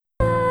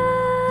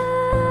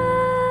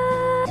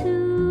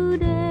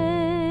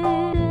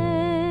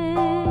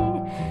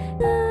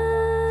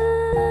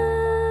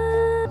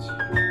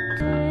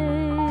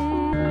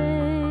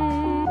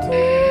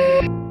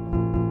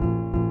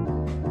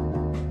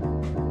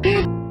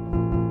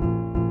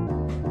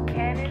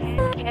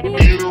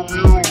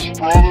Mules,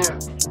 brother.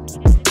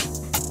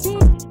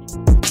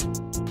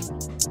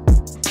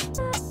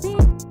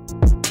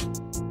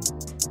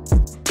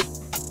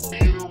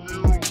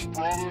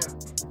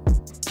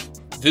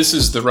 This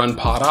is the Run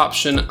Pod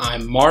Option.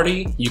 I'm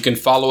Marty. You can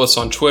follow us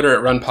on Twitter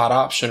at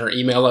RunPodOption or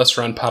email us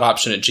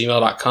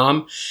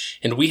runpodoption@gmail.com.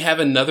 And we have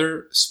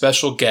another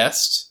special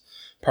guest,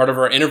 part of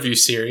our interview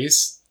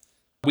series.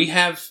 We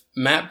have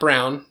Matt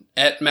Brown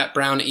at Matt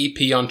Brown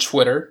EP on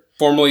Twitter,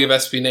 formerly of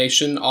SB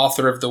Nation,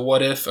 author of The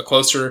What If, a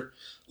closer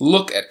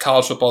look at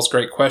college football's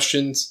great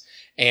questions,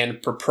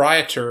 and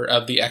proprietor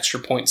of the Extra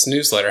Points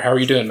newsletter. How are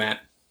you doing,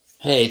 Matt?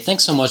 Hey,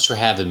 thanks so much for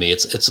having me.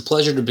 It's a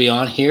pleasure to be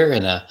on here,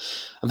 and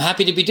I'm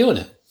happy to be doing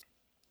it.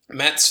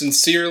 Matt,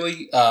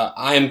 sincerely,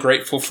 I am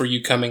grateful for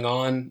you coming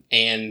on,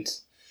 and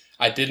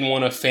I didn't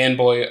want to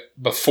fanboy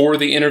before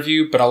the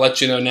interview, but I'll let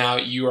you know now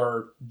you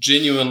are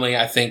genuinely,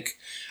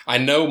 I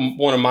know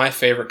one of my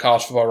favorite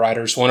college football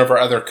writers, one of our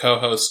other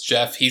co-hosts,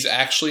 Jeff, he's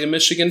actually a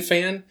Michigan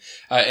fan,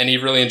 and he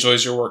really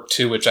enjoys your work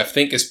too, which I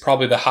think is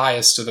probably the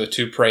highest of the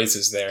two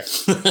praises there.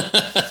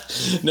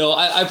 No,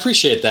 I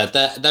appreciate that.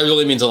 That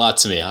really means a lot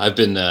to me. I've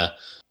been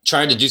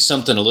trying to do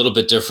something a little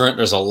bit different.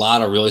 There's a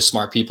lot of really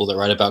smart people that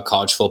write about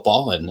college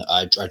football, and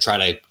I try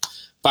to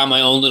find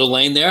my own little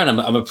lane there, and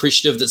I'm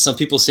appreciative that some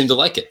people seem to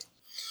like it.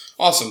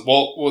 Awesome.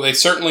 Well, they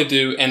certainly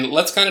do. And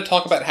let's kind of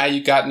talk about how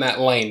you got in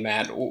that lane,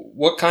 Matt.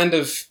 What kind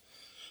of,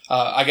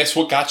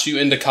 what got you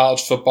into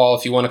college football?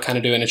 If you want to kind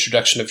of do an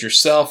introduction of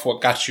yourself,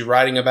 what got you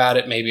writing about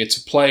it? Maybe it's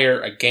a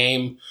player, a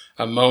game,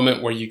 a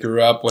moment where you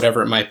grew up,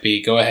 whatever it might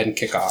be. Go ahead and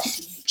kick off.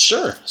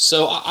 Sure.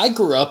 So I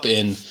grew up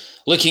in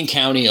Licking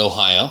County,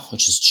 Ohio,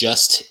 which is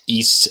just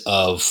east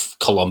of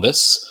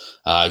Columbus.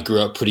 I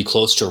grew up pretty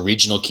close to a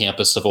regional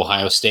campus of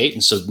Ohio State.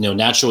 And so,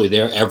 naturally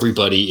there,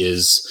 everybody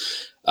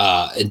is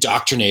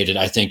indoctrinated,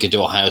 I think,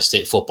 into Ohio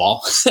State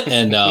football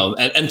and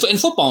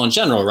football in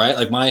general, right?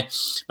 Like my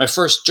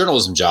first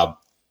journalism job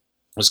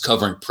was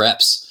covering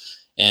preps,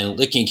 and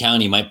Licking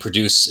County might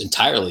produce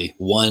entirely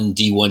one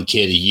D1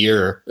 kid a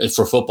year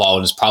for football,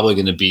 and it's probably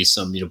going to be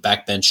some,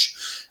 backbench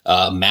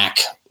MAC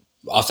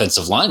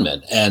offensive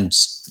linemen. And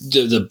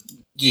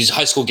these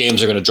high school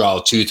games are going to draw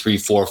 2, 3,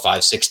 4,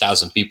 5,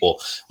 6,000 people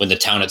when the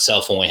town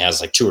itself only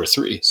has like 2 or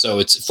 3. So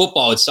it's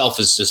football itself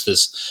is just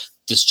this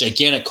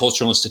gigantic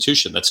cultural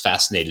institution that's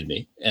fascinated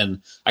me.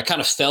 And I kind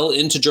of fell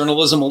into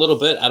journalism a little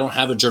bit. I don't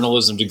have a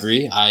journalism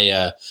degree.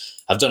 I've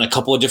done a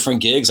couple of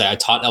different gigs. I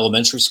taught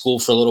elementary school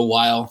for a little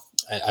while.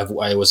 I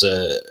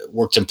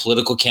worked in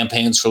political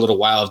campaigns for a little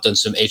while. I've done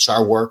some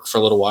HR work for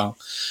a little while.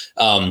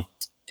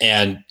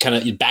 And kind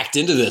of backed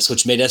into this,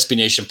 which made SB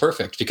Nation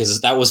perfect,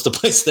 because that was the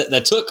place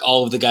that took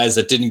all of the guys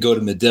that didn't go to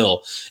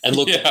Medill and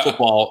looked at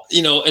football,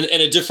 in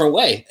a different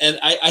way. And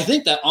I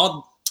think that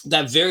all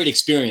that varied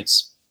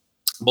experience,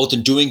 both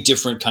in doing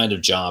different kind of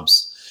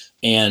jobs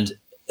and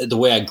the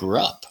way I grew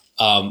up,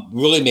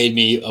 really made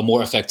me a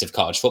more effective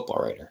college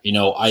football writer.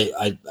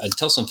 I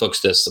tell some folks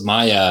this.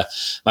 My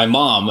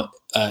mom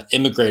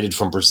immigrated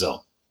from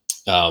Brazil.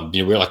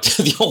 We're like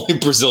the only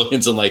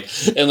Brazilians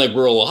in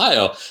rural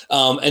Ohio.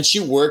 And she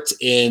worked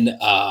in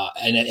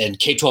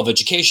K-12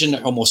 education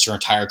almost her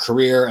entire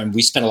career. And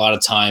we spent a lot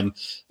of time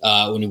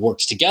when we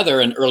worked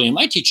together, and early in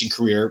my teaching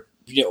career,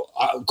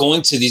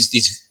 going to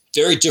these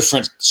very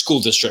different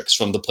school districts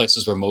from the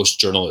places where most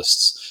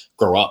journalists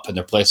grow up. And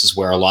they're places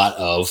where a lot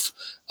of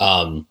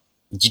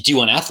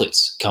D1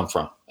 athletes come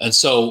from. And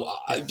so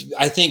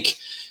I think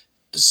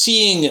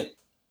seeing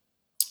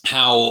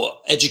how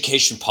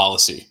education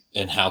policy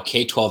and how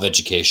K-12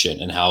 education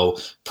and how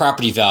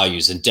property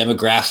values and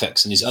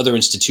demographics and these other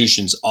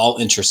institutions all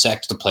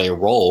intersect to play a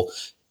role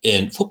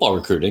in football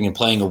recruiting and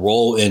playing a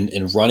role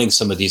in running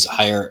some of these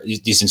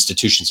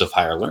institutions of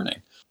higher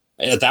learning.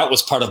 That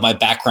was part of my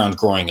background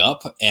growing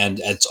up, and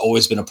it's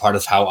always been a part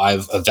of how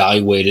I've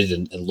evaluated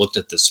and looked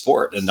at this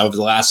sport. And over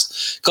the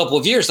last couple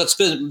of years, that's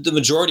been the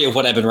majority of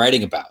what I've been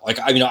writing about.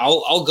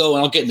 I'll go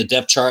and I'll get in the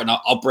depth chart and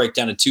I'll break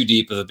down a 2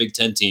 deep of a Big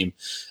Ten team,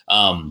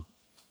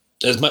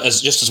 as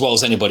well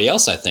as anybody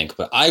else, I think.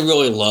 But I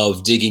really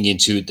love digging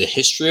into the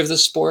history of the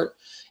sport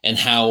and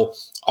how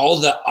all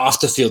the off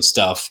the field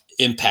stuff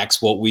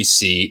impacts what we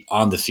see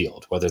on the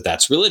field, whether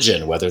that's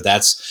religion, whether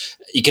that's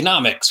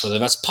economics, whether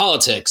that's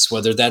politics,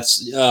 whether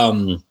that's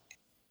the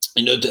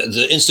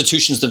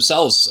institutions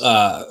themselves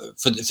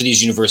for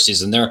these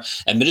universities and their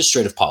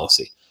administrative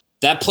policy.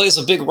 That plays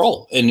a big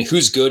role in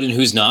who's good and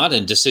who's not,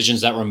 and decisions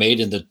that were made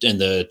in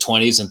the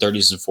 20s and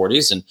 30s and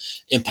 40s, and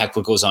impact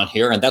what goes on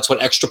here. And that's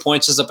what Extra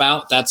Points is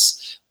about.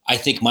 That's, I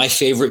think, my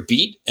favorite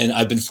beat. And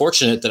I've been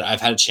fortunate that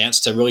I've had a chance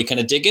to really kind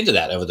of dig into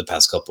that over the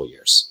past couple of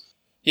years.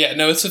 Yeah,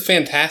 no, it's a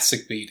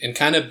fantastic beat. And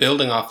kind of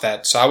building off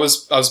that. So I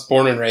was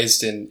born and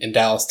raised in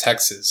Dallas,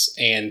 Texas,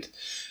 and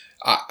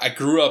I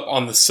grew up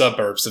on the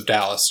suburbs of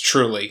Dallas,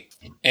 truly.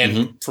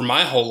 And for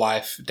my whole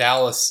life,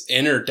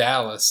 inner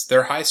Dallas,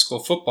 their high school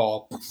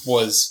football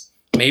was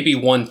maybe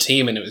one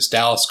team, and it was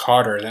Dallas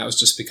Carter, and that was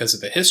just because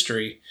of the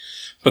history.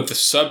 But the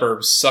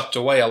suburbs sucked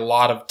away a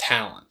lot of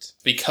talent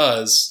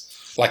because,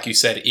 like you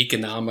said,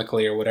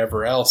 economically or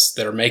whatever else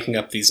that are making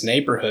up these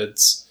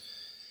neighborhoods,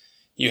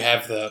 you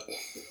have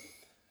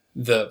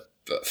the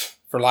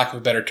for lack of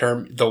a better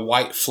term, the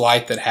white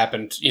flight that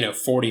happened,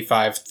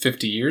 45,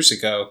 50 years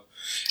ago.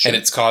 Sure. And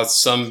it's caused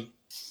some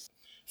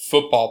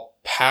football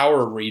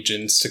power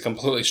regions to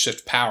completely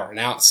shift power.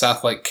 Now it's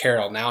South Lake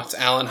Carroll. Now it's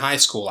Allen High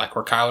School, like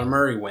where Kyler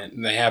Murray went.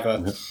 And they have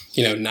a,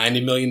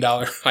 $90 million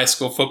high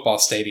school football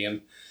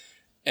stadium.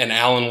 And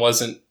Allen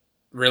wasn't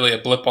really a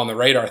blip on the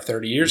radar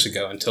 30 years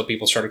ago until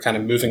people started kind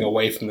of moving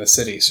away from the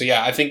city. So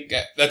yeah, I think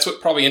that's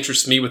what probably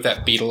interests me with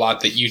that beat a lot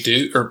that you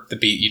do, or the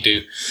beat you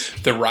do,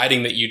 the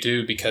writing that you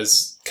do,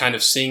 because kind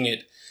of seeing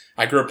it,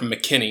 I grew up in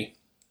McKinney,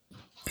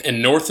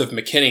 and north of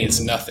McKinney it's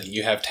nothing.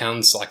 You have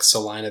towns like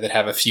Salina that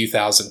have a few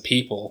thousand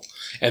people,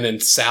 and then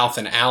south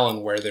in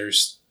Allen where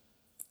there's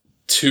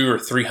 200,000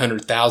 or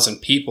 300,000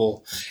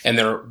 people, and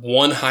they're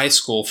one high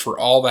school for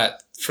all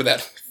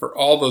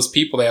those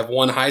people. They have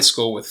one high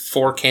school with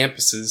 4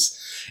 campuses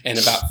and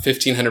about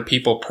 1,500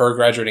 people per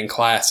graduating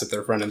class that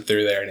they're running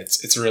through there. And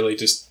it's really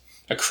just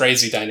a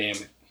crazy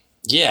dynamic.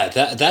 Yeah,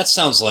 that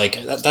sounds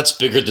like that's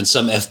bigger than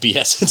some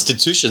FBS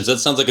institutions. That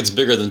sounds like it's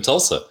bigger than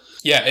Tulsa.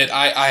 Yeah,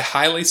 I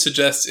highly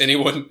suggest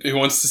anyone who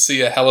wants to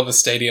see a hell of a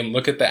stadium,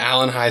 look at the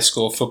Allen High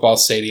School football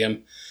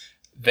stadium.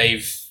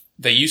 They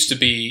used to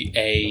be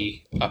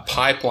a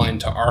pipeline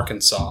to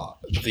Arkansas.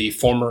 The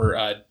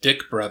former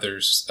Dick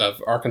brothers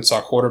of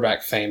Arkansas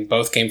quarterback fame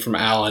both came from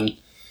Allen,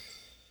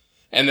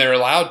 and they're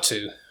allowed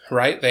to,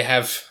 right? They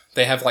have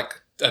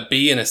like a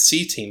B and a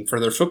C team for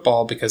their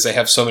football because they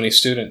have so many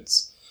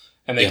students,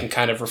 and they can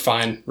kind of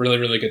refine really,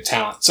 really good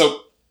talent.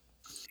 So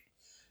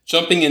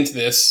jumping into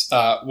this,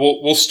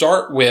 we'll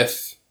start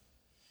with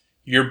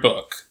your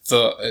book.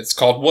 It's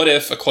called What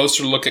If? A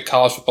Closer Look at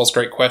College Football's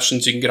Great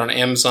Questions. You can get on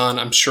Amazon.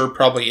 I'm sure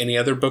probably any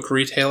other book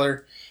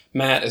retailer.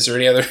 Matt, is there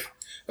any other?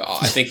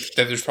 I think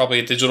that there's probably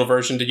a digital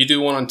version. Did you do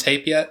one on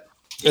tape yet?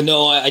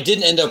 No, I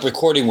didn't end up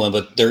recording one,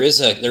 but there is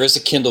a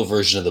Kindle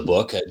version of the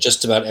book.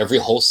 Just about every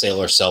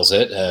wholesaler sells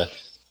it.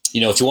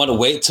 If you want to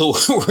wait till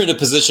we're in a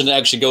position to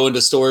actually go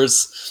into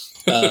stores,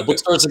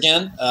 bookstores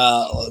again,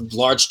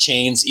 large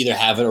chains either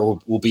have it or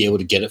will be able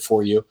to get it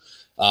for you.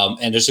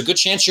 And there's a good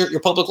chance your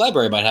public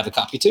library might have a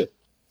copy too.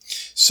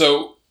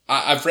 So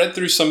I've read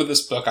through some of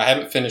this book. I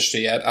haven't finished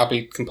it yet. I'll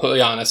be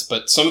completely honest.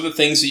 But some of the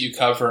things that you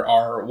cover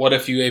are what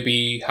if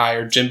UAB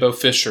hired Jimbo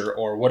Fisher,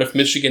 or what if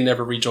Michigan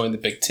never rejoined the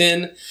Big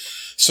Ten?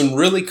 Some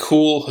really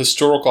cool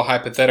historical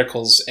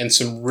hypotheticals and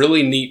some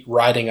really neat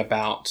writing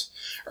about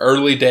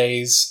early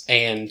days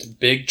and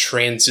big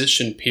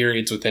transition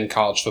periods within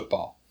college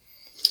football.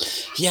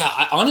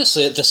 Yeah,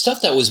 honestly, the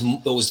stuff that was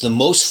the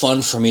most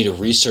fun for me to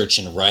research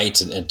and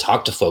write and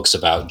talk to folks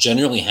about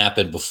generally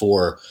happened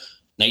before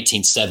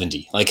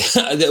 1970. Like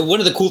one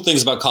of the cool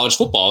things about college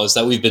football is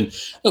that we've been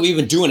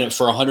doing it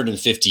for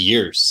 150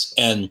 years,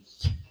 and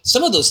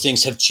some of those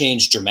things have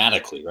changed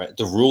dramatically, right?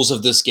 The rules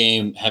of this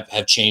game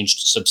have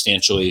changed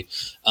substantially,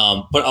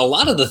 but a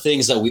lot of the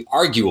things that we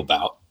argue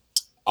about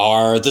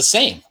are the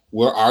same.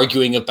 We're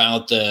arguing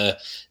about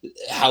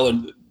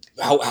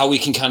how we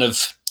can kind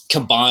of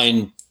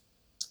combine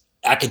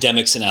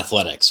academics and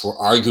athletics. We're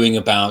arguing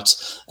about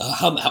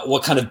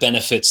what kind of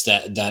benefits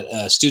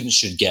that students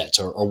should get,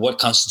 or what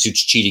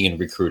constitutes cheating in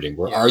recruiting.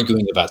 We're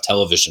arguing about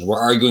television.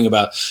 We're arguing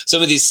about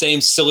some of these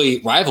same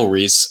silly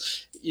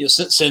rivalries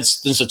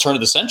since the turn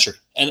of the century.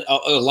 And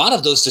a lot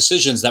of those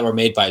decisions that were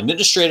made by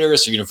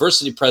administrators or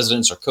university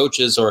presidents or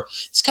coaches or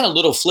these kind of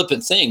little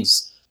flippant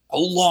things a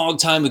long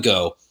time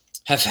ago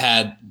have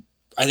had,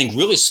 I think,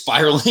 really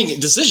spiraling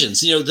decisions.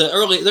 The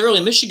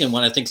early Michigan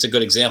one, I think, is a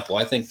good example.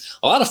 I think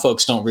a lot of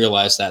folks don't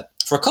realize that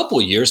for a couple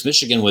of years,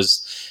 Michigan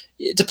was,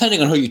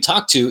 depending on who you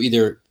talk to,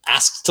 either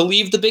asked to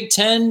leave the Big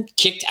Ten,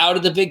 kicked out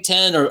of the Big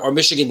Ten, or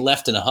Michigan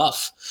left in a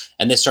huff.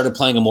 And they started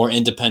playing a more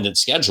independent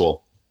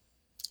schedule.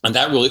 And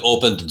that really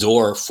opened the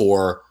door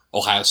for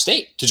Ohio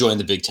State to join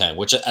the Big Ten,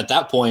 which at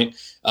that point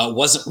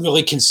wasn't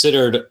really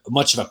considered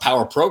much of a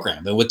power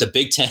program. And with the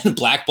Big Ten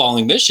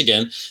blackballing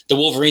Michigan, the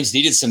Wolverines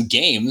needed some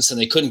games, and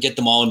they couldn't get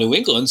them all in New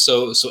England.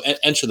 So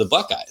enter the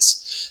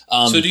Buckeyes.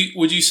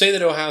 Would you say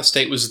that Ohio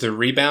State was the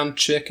rebound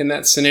chick in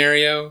that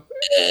scenario?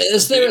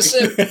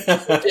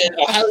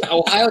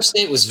 Ohio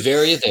State was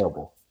very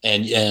available.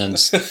 And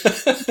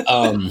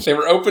they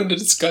were open to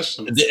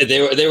discussions.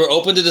 They were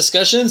open to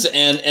discussions,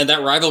 and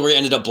that rivalry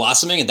ended up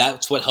blossoming, and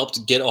that's what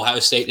helped get Ohio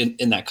State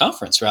in that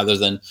conference rather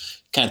than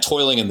kind of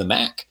toiling in the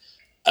MAC.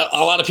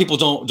 A lot of people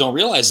don't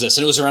realize this,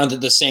 and it was around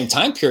the same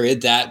time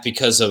period that,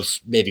 because of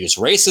maybe it was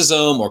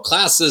racism or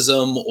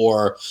classism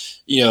or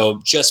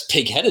just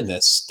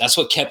pigheadedness, that's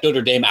what kept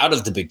Notre Dame out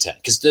of the Big Ten,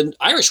 because the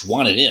Irish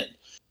wanted in,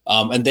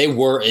 and they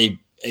were a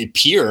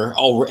peer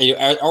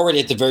already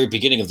at the very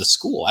beginning of the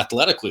school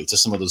athletically to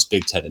some of those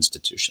Big Ten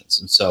institutions.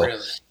 And so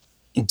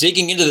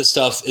digging into this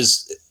stuff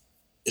is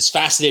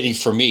fascinating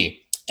for me.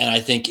 And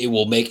I think it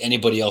will make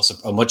anybody else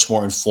a much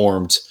more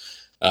informed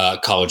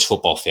college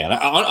football fan.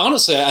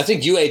 Honestly, I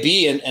think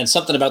UAB and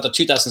something about the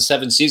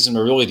 2007 season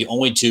were really the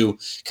only two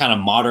kind of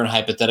modern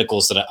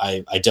hypotheticals that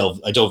I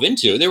dove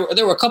into.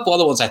 There were a couple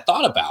other ones I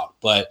thought about,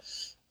 but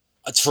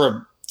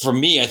for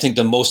me, I think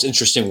the most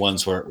interesting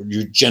ones were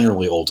you're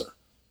generally older.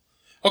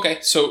 Okay,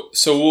 so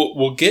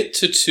we'll get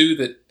to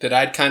two that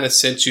I'd kind of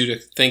sent you to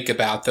think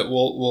about that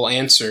we'll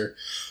answer,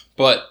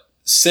 but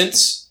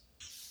since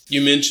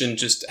you mentioned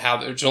just how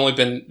there's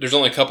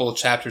only a couple of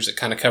chapters that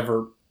kind of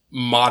cover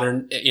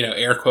modern,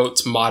 air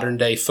quotes, modern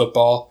day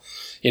football,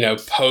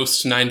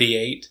 post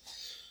 98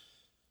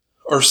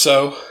 or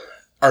so.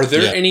 Are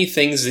there any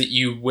things that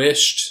you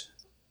wished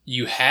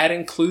you had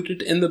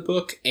included in the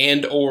book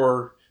and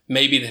or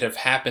maybe that have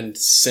happened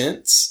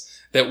since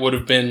that would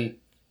have been,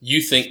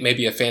 you think,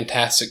 maybe a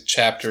fantastic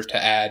chapter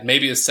to add,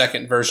 maybe a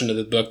second version of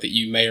the book that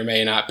you may or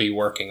may not be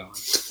working on?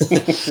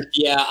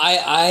 Yeah,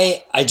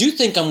 I do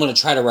think I'm going to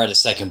try to write a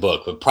second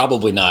book, but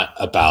probably not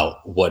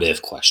about what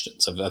if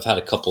questions. I've had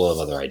a couple of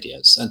other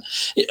ideas. And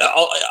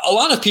a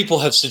lot of people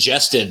have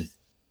suggested,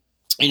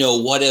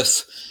 what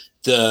if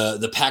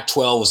the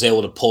Pac-12 was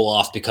able to pull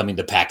off becoming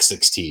the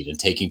Pac-16 and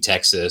taking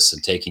Texas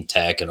and taking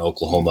Tech and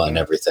Oklahoma and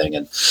everything.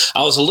 And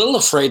I was a little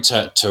afraid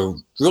to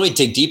really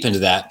dig deep into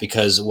that,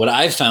 because what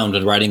I found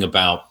in writing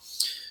about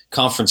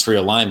conference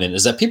realignment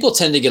is that people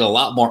tend to get a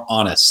lot more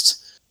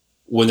honest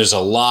when there's a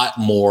lot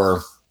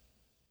more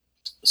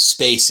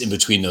space in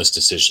between those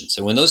decisions.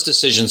 And when those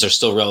decisions are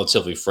still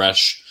relatively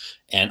fresh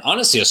and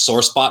honestly a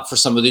sore spot for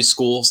some of these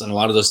schools, and a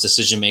lot of those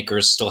decision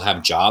makers still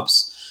have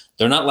jobs,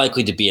 they're not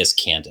likely to be as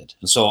candid.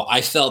 And so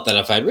I felt that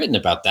if I'd written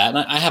about that, and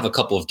I have a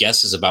couple of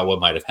guesses about what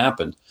might have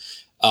happened,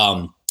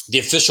 the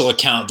official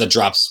account that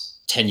drops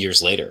 10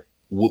 years later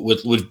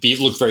would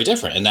look very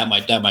different. And that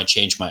might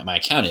change my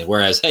accounting.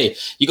 Whereas, hey,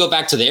 you go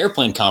back to the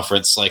airplane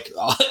conference, like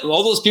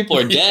all those people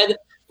are dead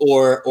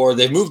or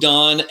they've moved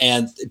on.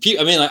 And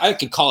I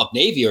could call up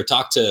Navy or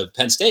talk to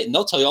Penn State and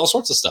they'll tell you all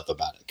sorts of stuff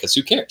about it, because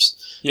who cares?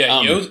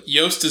 Yeah,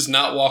 Yost is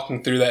not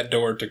walking through that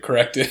door to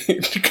correct it.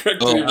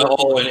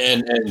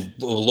 And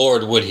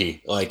Lord, would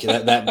he? Like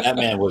that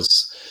man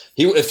was.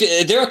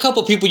 If there are a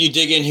couple of people you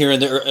dig in here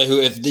and there who,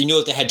 if they knew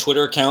if they had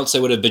Twitter accounts,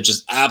 they would have been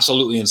just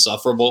absolutely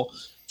insufferable.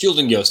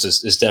 Fielding Yost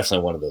is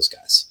definitely one of those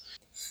guys.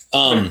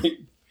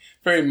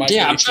 Very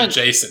Michael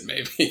adjacent,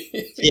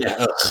 maybe.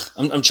 Yeah,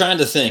 I'm trying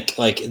to think.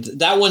 Like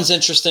that one's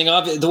interesting.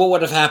 What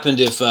would have happened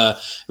if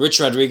Rich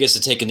Rodriguez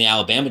had taken the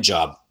Alabama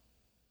job?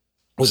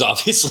 Was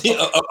obviously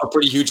a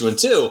pretty huge one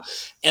too.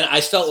 And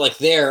I felt like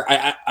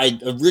I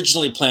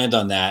originally planned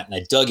on that and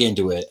I dug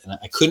into it and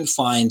I couldn't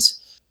find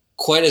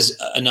quite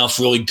enough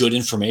really good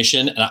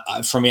information.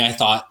 And for me, I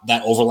thought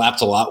that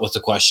overlapped a lot with the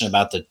question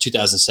about the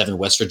 2007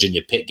 West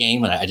Virginia Pitt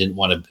game. And I didn't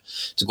want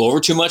to go over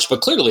too much, but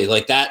clearly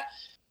like that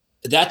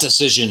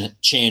decision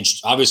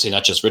changed, obviously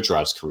not just Rich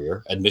Rod's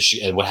career and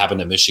Michigan and what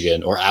happened at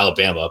Michigan or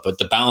Alabama, but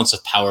the balance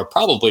of power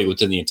probably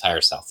within the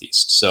entire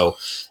Southeast. So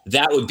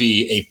that would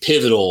be a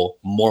pivotal,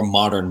 more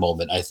modern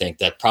moment, I think,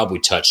 that probably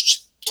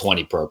touched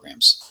 20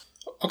 programs.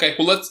 Okay,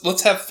 well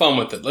let's have fun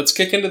with it. Let's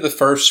kick into the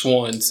first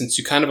one, since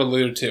you kind of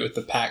alluded to it with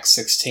the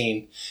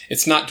Pac-16.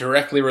 It's not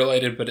directly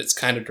related, but it's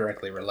kind of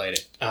directly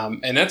related.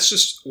 And that's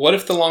just, what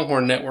if the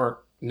Longhorn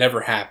Network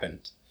never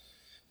happened?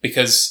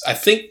 Because I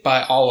think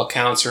by all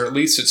accounts, or at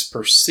least it's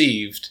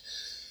perceived,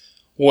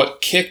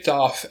 what kicked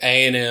off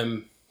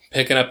A&M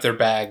picking up their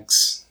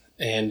bags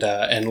and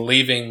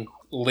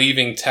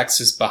leaving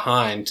Texas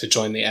behind to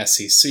join the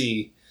SEC,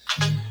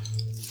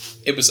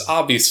 it was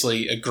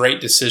obviously a great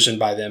decision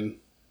by them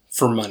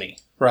for money,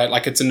 right?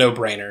 Like it's a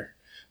no-brainer,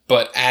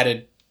 but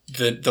added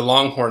the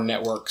Longhorn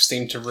Network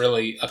seemed to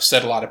really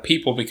upset a lot of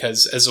people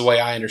because, as the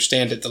way I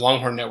understand it, the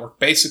Longhorn Network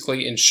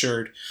basically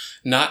ensured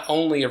not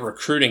only a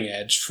recruiting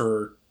edge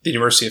for the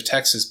University of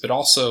Texas, but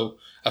also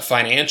a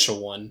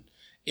financial one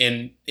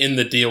in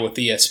the deal with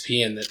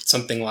ESPN, that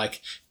something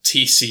like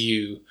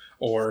TCU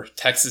or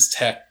Texas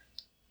Tech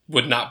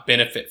would not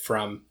benefit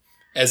from,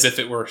 as if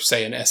it were,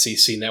 say, an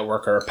SEC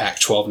network or a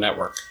Pac-12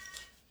 network.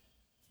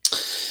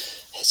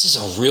 This is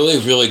a really,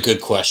 really good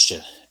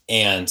question.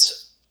 And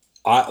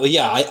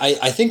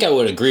I think I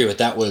would agree with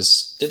that.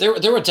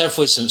 There were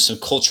definitely some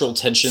cultural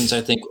tensions,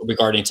 I think,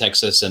 regarding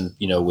Texas and,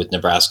 with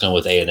Nebraska and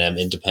with A&M,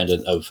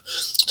 independent of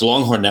the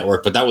Longhorn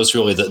Network. But that was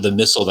really the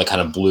missile that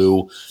kind of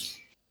blew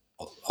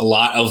a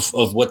lot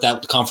of what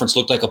that conference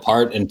looked like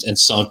apart and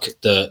sunk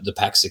the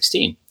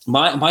Pac-16.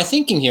 My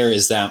thinking here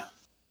is that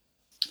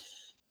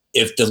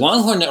if the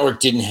Longhorn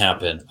Network didn't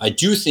happen, I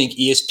do think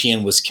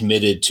ESPN was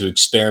committed to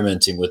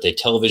experimenting with a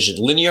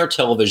linear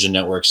television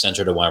network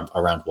centered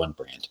around one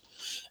brand.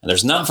 And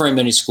there's not very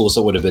many schools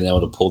that would have been able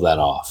to pull that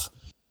off.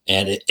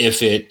 And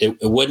if it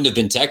wouldn't have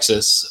been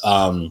Texas,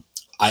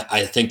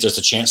 I think there's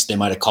a chance they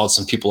might have called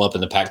some people up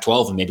in the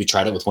Pac-12 and maybe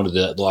tried it with one of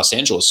the Los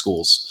Angeles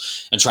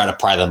schools and try to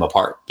pry them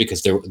apart,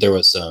 because there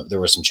were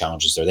some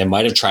challenges there. They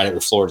might have tried it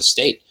with Florida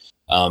State.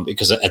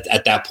 Because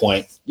at that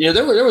point,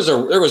 there was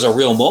a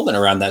real moment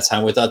around that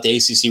time we thought the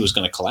ACC was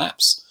going to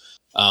collapse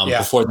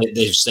before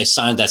they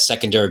signed that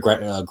secondary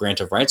grant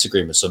of rights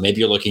agreement. So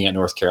maybe you're looking at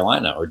North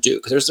Carolina or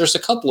Duke. There's a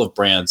couple of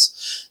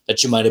brands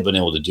that you might have been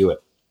able to do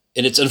it,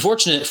 and it's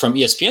unfortunate from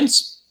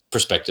ESPN's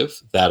perspective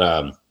that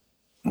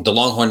the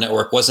Longhorn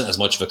Network wasn't as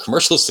much of a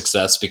commercial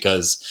success,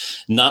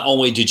 because not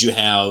only did you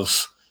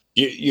have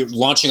you're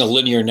launching a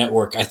linear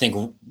network, I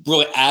think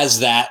really as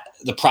that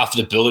the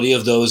profitability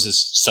of those is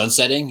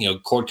sunsetting.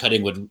 Cord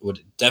cutting would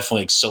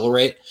definitely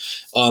accelerate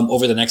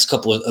over the next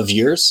couple of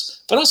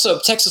years. But also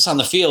Texas on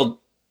the field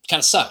kind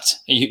of sucked.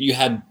 You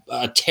had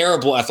a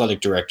terrible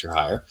athletic director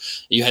hire.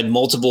 You had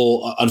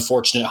multiple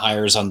unfortunate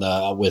hires on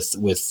the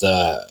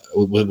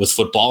with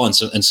football and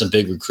some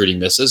big recruiting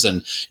misses.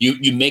 And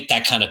you make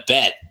that kind of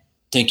bet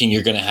thinking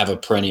you're going to have a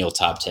perennial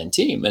top 10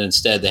 team. And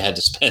instead they had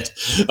to spend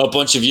a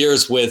bunch of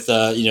years with,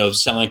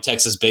 selling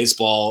Texas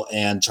baseball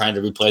and trying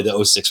to replay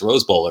the 06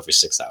 Rose Bowl every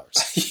 6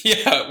 hours.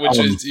 Yeah. Which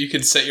is, you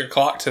could set your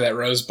clock to that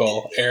Rose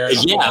Bowl era.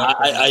 Yeah.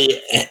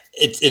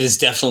 It is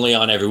definitely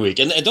on every week.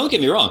 And don't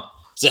get me wrong.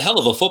 It's a hell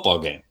of a football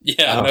game.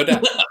 Yeah, no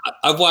doubt.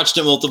 I've watched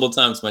it multiple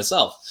times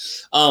myself.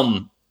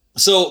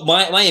 So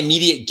my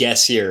immediate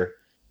guess here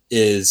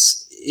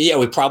is,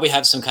 we probably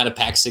have some kind of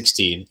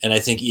Pac-16. And I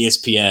think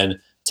ESPN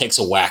takes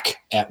a whack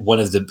at one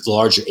of the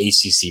larger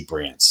ACC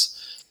brands.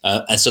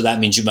 And so that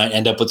means you might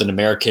end up with an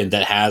American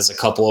that has a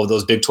couple of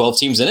those Big 12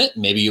 teams in it.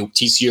 Maybe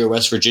TCU or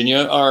West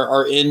Virginia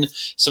are in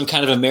some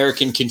kind of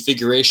American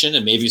configuration,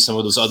 and maybe some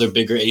of those other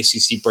bigger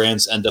ACC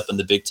brands end up in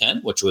the Big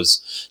 10, which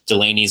was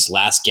Delaney's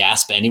last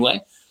gasp anyway.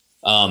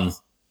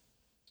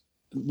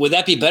 Would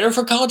that be better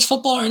for college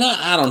football or not?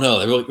 I don't know.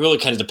 It really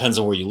kind of depends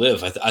on where you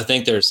live. I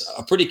think there's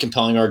a pretty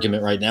compelling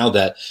argument right now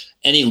that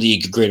any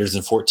league greater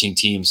than 14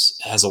 teams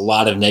has a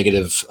lot of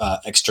negative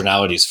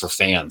externalities for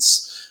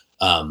fans.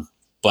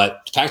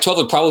 But Pac-12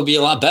 would probably be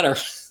a lot better.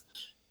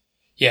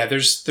 Yeah,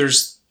 there's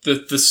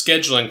the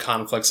scheduling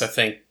conflicts, I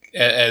think,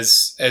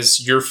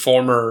 as your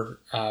former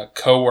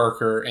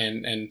coworker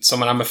and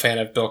someone I'm a fan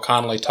of, Bill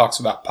Connolly, talks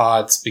about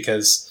pods,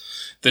 because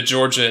the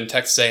Georgia and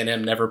Texas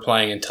A&M never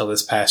playing until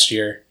this past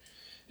year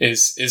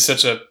is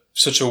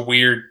such a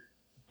weird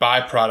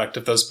byproduct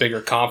of those bigger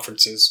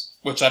conferences,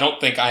 which I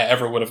don't think I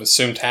ever would have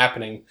assumed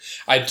happening.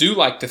 I do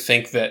like to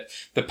think that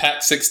the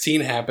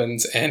Pac-16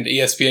 happens and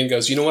ESPN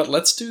goes, you know what,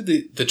 let's do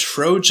the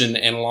Trojan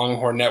and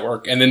Longhorn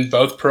Network, and then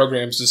both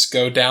programs just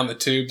go down the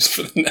tubes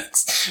for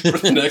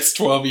the next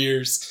 12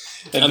 years.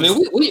 And I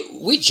mean,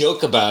 we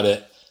joke about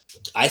it.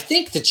 I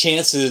think the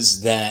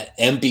chances that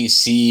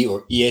NBC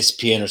or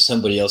ESPN or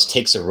somebody else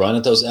takes a run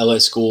at those LA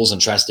schools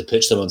and tries to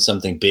pitch them on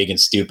something big and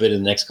stupid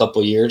in the next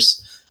couple of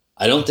years,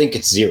 I don't think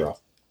it's zero.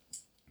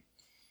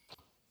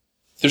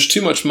 There's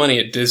too much money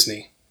at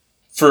Disney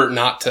for it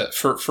not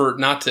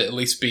to at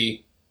least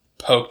be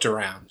poked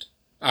around.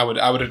 I would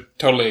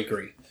totally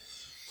agree.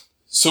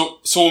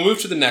 So we'll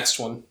move to the next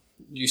one.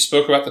 You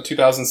spoke about the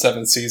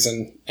 2007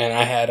 season, and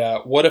I had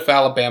what if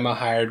Alabama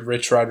hired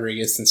Rich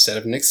Rodriguez instead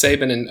of Nick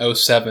Saban in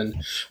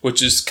 2007,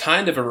 which is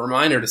kind of a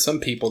reminder to some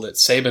people that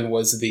Saban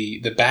was the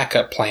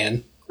backup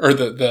plan, or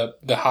the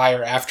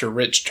hire after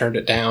Rich turned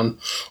it down,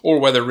 or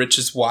whether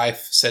Rich's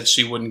wife said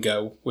she wouldn't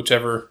go,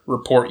 whichever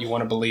report you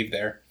want to believe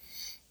there.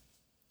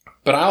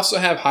 But I also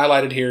have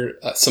highlighted here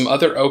some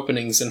other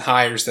openings and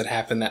hires that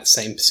happened that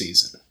same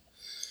season.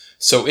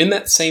 So in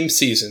that same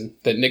season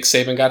that Nick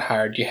Saban got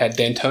hired, you had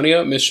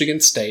D'Antonio at Michigan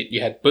State, you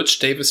had Butch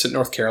Davis at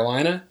North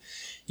Carolina,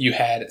 you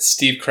had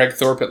Steve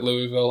Craigthorpe at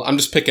Louisville. I'm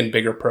just picking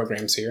bigger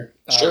programs here.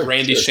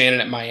 Randy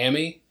Shannon at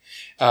Miami,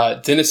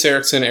 Dennis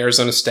Erickson at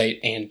Arizona State,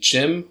 and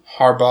Jim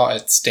Harbaugh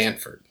at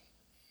Stanford.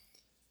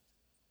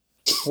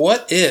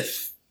 What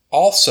if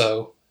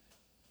also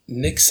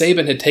Nick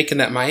Saban had taken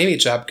that Miami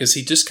job because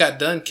he just got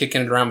done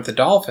kicking it around with the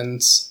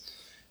Dolphins?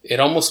 It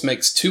almost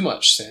makes too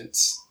much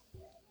sense.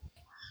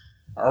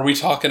 Are we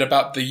talking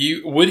about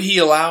would he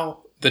allow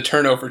the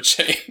turnover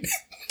chain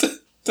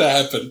to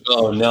happen?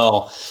 Oh,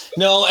 no.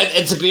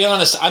 And to be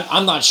honest,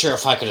 I'm not sure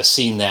if I could have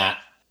seen that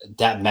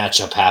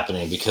matchup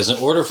happening, because in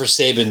order for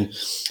Saban,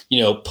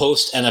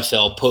 post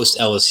NFL, post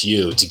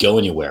LSU to go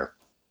anywhere,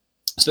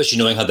 especially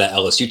knowing how that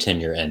LSU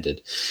tenure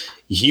ended,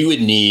 he would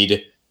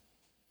need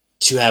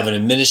to have an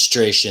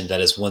administration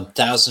that is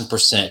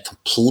 1,000%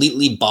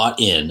 completely bought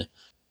in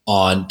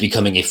on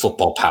becoming a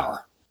football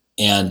power.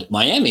 And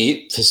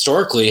Miami,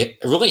 historically,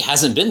 really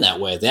hasn't been that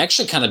way. They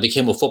actually kind of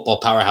became a football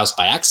powerhouse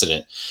by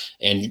accident.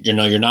 And,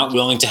 you're not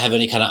willing to have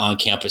any kind of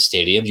on-campus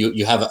stadium.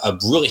 You have a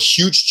really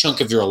huge chunk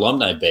of your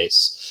alumni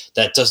base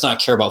that does not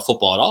care about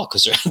football at all,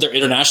 because they're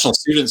international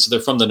students. So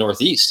they're from the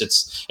Northeast.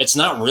 It's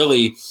not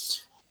really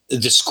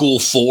the school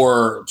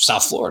for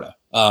South Florida.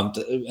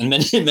 In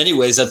many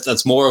ways,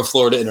 that's more of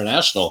Florida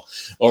International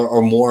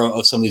or more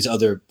of some of these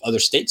other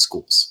state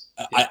schools.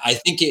 I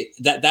think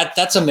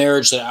that's a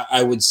marriage that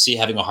I would see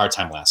having a hard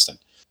time lasting.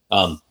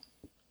 I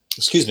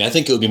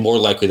think it would be more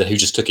likely that he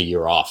just took a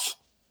year off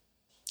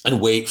and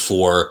wait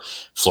for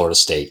Florida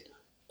State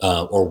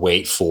or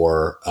wait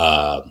for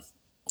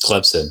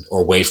Clemson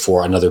or wait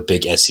for another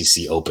big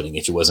SEC opening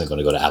if he wasn't going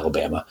to go to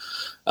Alabama.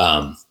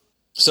 That's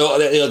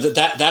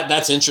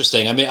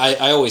interesting. I mean,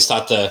 I always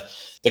thought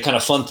the kind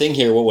of fun thing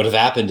here, what would have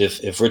happened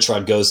if Rich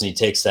Rod goes and he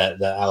takes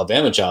the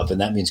Alabama job,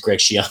 and that means Greg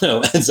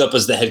Schiano ends up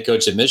as the head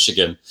coach at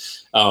Michigan.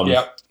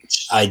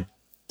 I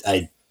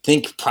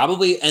think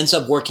probably ends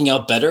up working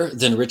out better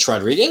than Rich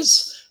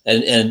Rodriguez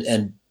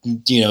and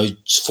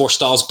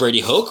forestalls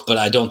Brady Hoke, but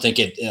I don't think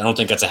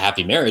that's a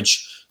happy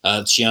marriage.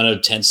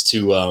 Schiano tends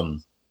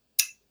to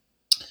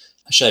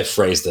should I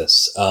phrase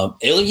this?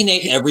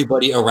 Alienate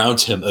everybody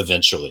around him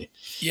eventually.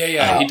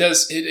 Yeah. He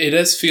does. It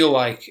does feel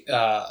like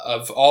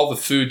of all the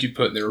food you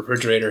put in the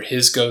refrigerator,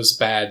 his goes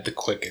bad the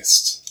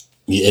quickest.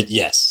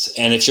 Yes.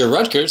 And if you're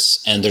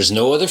Rutgers and there's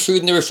no other food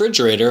in the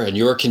refrigerator and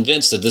you're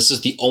convinced that this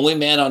is the only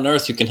man on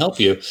earth who can help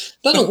you,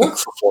 that'll work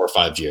for 4 or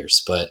 5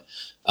 years. But,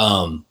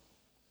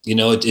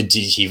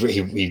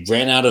 he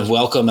ran out of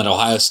welcome at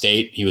Ohio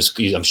State.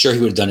 I'm sure he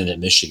would have done it at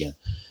Michigan.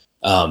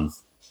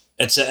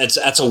 It's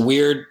a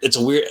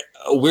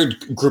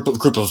weird group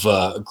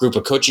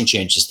of coaching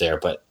changes there.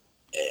 But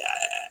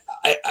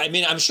I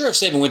mean, I'm sure if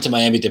Saban went to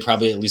Miami, they'd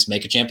probably at least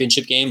make a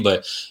championship game,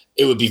 but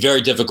it would be very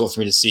difficult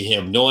for me to see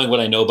him, knowing what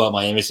I know about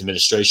Miami's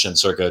administration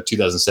circa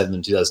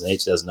 2007,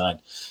 2008, 2009.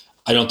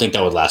 I don't think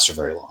that would last for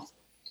very long.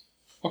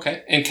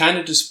 Okay. And kind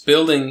of just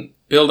building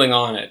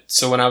on it.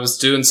 So when I was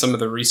doing some of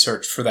the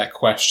research for that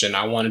question,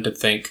 I wanted to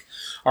think,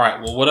 all right,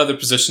 well, what other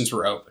positions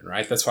were open,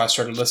 right? That's why I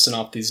started listing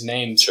off these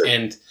names. Sure.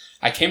 And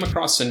I came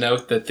across a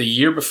note that the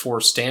year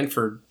before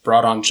Stanford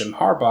brought on Jim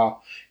Harbaugh,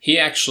 he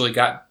actually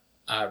got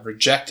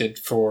rejected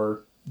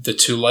for the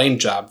Tulane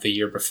job the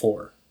year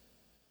before.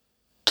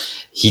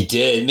 He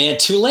did. Man,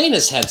 Tulane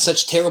has had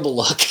such terrible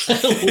luck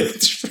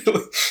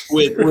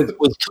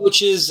with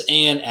coaches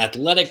and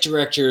athletic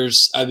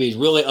directors. I mean,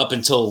 really up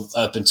until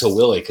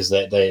Willie, because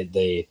this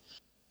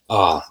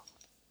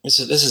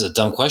is a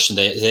dumb question.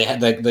 They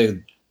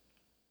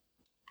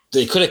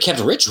could have kept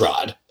Rich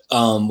Rod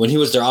when he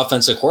was their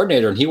offensive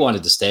coordinator and he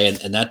wanted to stay,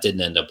 and that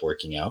didn't end up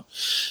working out.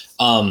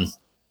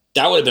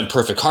 That would have been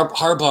perfect.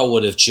 Harbaugh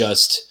would have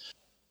just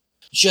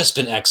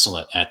been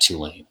excellent at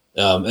Tulane.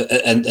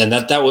 And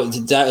that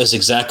was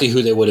exactly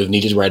who they would have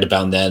needed right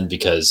about then,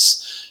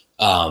 because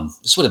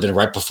this would have been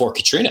right before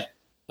Katrina.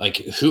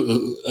 Like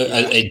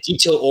a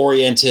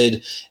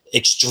detail-oriented,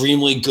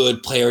 extremely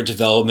good player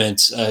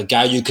development, a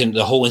guy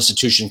the whole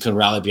institution can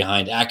rally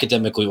behind,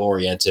 academically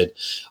oriented.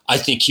 I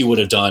think he would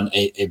have done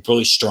a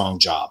really strong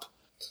job.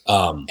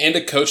 And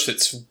a coach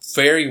that's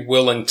very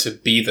willing to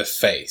be the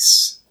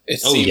face.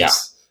 It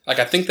seems like,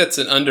 I think that's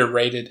an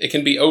underrated. It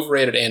can be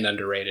overrated and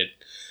underrated.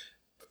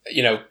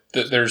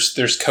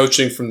 There's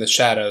coaching from the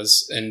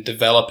shadows and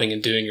developing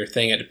and doing your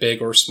thing at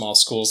big or small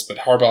schools, but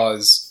Harbaugh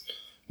is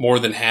more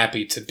than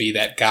happy to be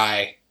that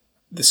guy,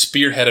 the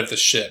spearhead of the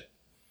ship.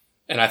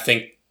 And I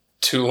think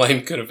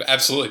Tulane could have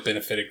absolutely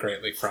benefited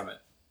greatly from it.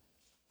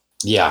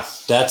 Yeah,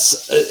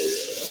 that's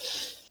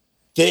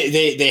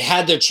they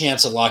had their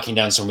chance of locking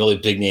down some really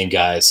big name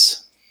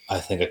guys, I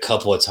think, a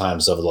couple of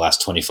times over the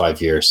last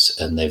 25 years,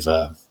 and they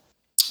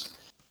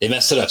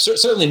messed it up.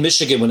 Certainly,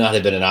 Michigan would not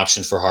have been an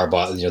option for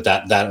Harbaugh.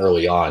 That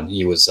early on,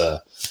 he was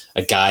a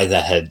guy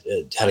that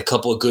had a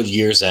couple of good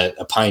years at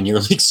a Pioneer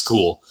League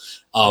school,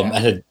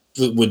 and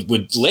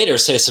would later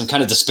say some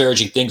kind of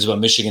disparaging things about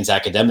Michigan's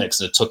academics,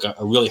 and it took a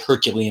really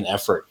Herculean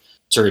effort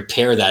to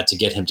repair that to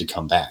get him to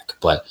come back.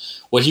 But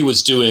what he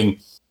was doing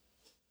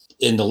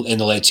in the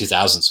late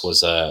 2000s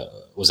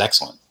was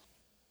excellent.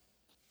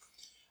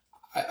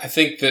 I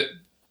think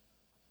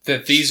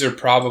that these are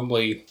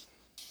probably,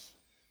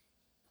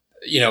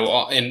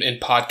 in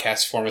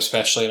podcast form,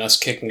 especially, and us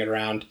kicking it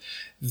around,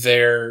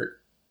 their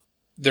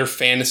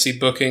fantasy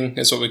booking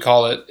is what we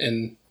call it.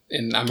 And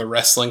I'm a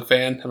wrestling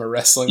fan. I'm a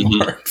wrestling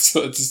mark.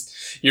 So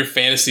it's your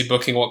fantasy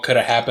booking, what could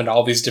have happened,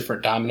 all these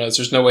different dominoes.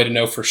 There's no way to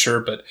know for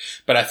sure, but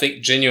I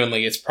think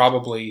genuinely it's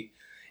probably,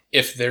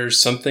 if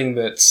there's something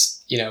that's,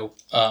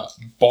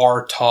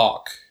 bar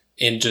talk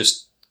and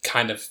just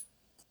kind of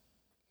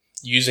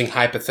using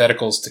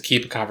hypotheticals to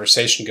keep a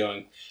conversation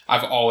going,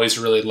 I've always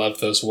really loved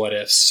those what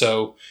ifs.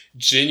 So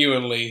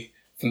genuinely,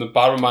 from the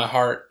bottom of my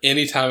heart,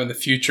 anytime in the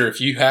future,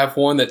 if you have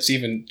one that's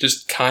even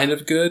just kind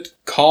of good,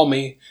 call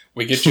me.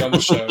 We get you on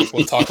the show.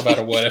 We'll talk about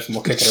a what if and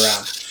we'll kick it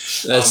around.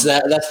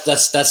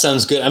 That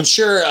sounds good. I'm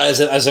sure as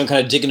I'm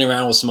kind of digging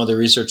around with some other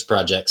research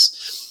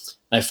projects,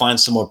 and I find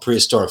some more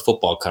prehistoric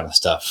football kind of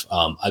stuff,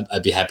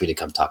 I'd be happy to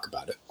come talk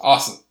about it.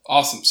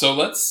 Awesome. So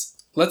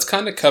let's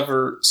kind of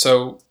cover.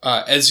 So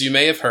as you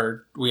may have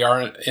heard, we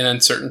are in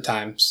uncertain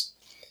times,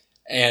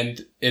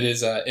 and it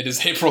is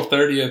April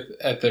 30th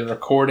at the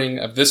recording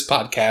of this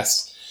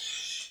podcast,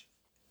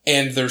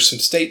 and there's some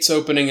states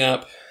opening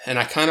up. And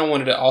I kind of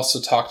wanted to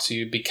also talk to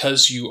you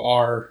because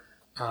you're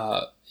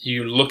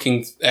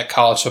looking at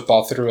college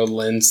football through a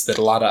lens that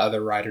a lot of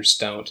other writers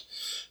don't,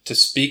 to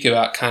speak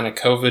about kind of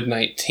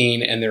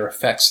COVID-19 and their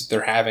effects that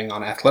they're having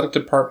on athletic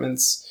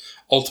departments,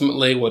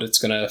 ultimately what it's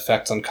going to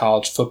affect on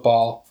college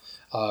football,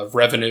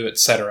 revenue,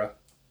 etc.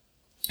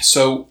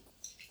 So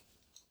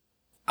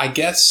I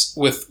guess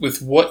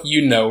with what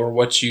you know or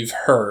what you've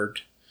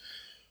heard,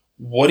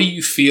 what do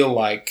you feel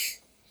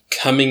like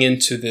coming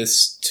into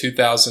this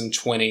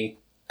 2020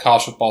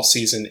 college football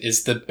season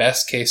is the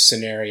best case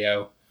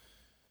scenario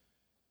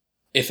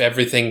if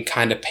everything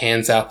kind of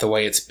pans out the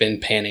way it's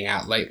been panning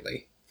out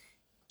lately?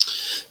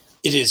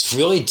 It is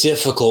really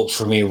difficult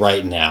for me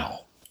right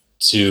now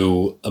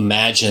to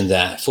imagine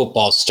that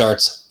football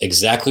starts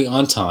exactly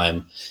on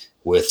time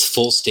with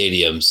full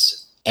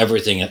stadiums,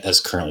 everything as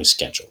currently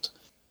scheduled.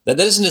 That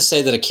isn't to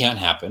say that it can't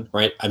happen,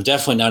 right? I'm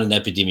definitely not an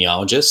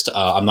epidemiologist.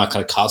 I'm not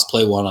going to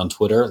cosplay one on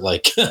Twitter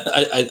like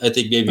I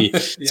think maybe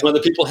some other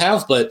people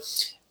have, but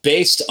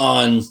based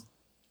on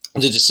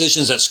the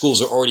decisions that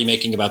schools are already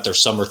making about their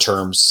summer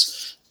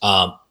terms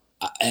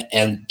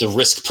and the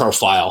risk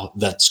profile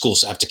that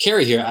schools have to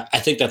carry here, I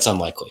think that's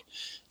unlikely.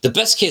 The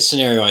best case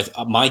scenario,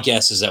 my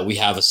guess is that we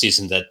have a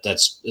season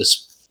that's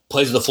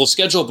plays the full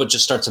schedule, but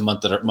just starts a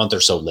month or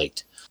so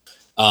late.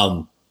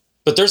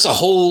 But there's a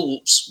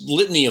whole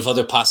litany of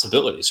other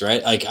possibilities,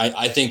 right? Like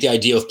I think the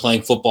idea of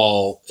playing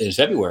football in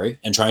February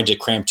and trying to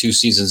cram 2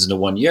 seasons into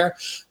 1 year,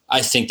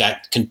 I think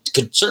that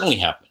could certainly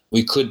happen.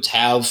 We could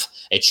have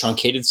a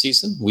truncated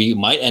season. We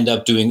might end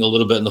up doing a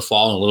little bit in the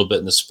fall and a little bit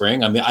in the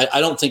spring. I mean,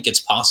 I don't think it's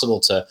possible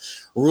to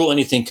rule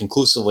anything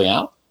conclusively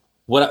out.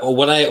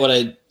 What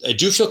I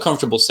do feel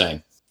comfortable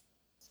saying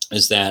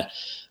is that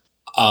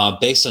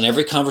based on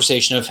every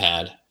conversation I've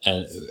had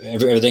and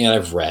everything that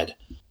I've read,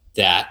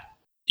 that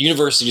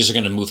universities are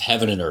going to move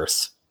heaven and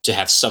earth to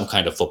have some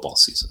kind of football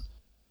season.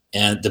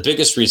 And the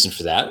biggest reason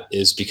for that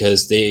is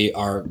because they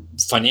are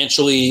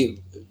financially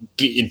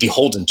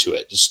beholden to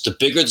it. Just the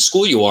bigger the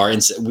school you are,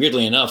 and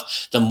weirdly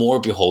enough, the more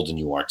beholden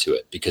you are to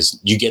it, because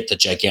you get the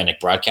gigantic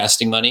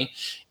broadcasting money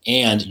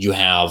and you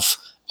have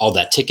all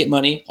that ticket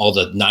money, all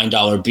the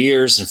 $9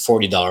 beers and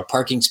 $40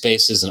 parking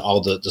spaces and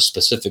all the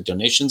specific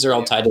donations are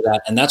all tied to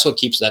that. And that's what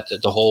keeps the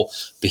whole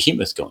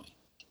behemoth going.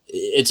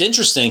 It's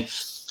interesting.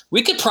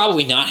 We could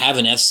probably not have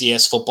an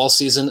FCS football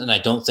season, and I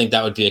don't think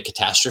that would be a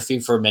catastrophe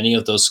for many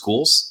of those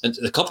schools. And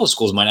a couple of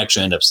schools might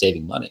actually end up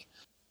saving money.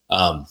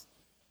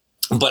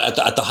 But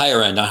at the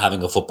higher end, not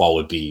having a football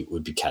would be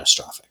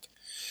catastrophic.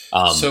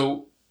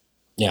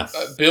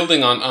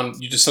 Building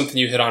on you, just something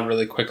you hit on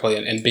really quickly,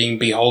 and being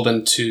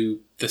beholden to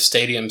the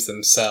stadiums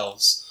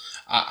themselves.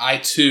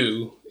 I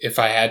too, if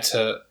I had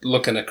to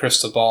look in a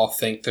crystal ball,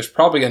 think there's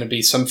probably going to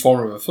be some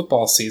form of a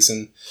football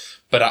season,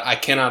 but I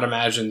cannot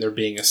imagine there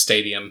being a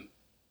stadium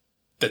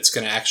that's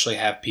going to actually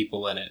have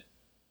people in it.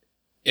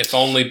 If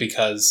only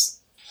because...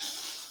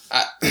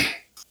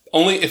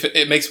 only if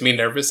it makes me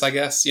nervous, I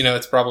guess. You know,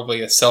 it's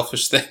probably a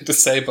selfish thing to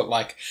say, but,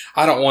 like,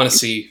 I don't want to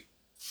see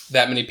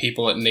that many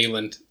people at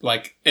Neyland,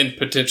 like, and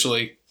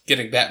potentially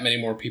getting that many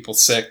more people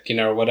sick, you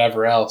know, or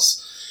whatever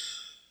else.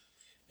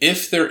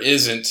 If there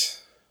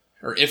isn't,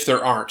 or if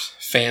there aren't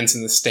fans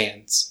in the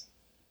stands,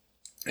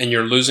 and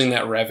you're losing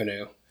that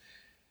revenue,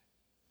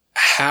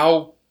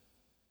 how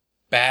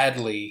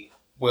badly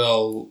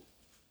will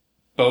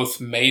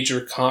both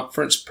major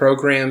conference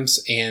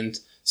programs and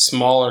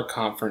smaller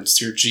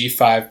conference, your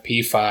G5,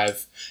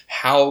 P5,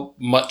 how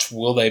much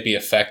will they be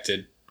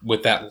affected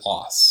with that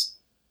loss?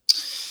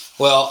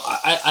 Well,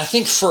 I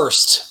think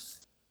first,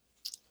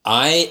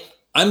 I'm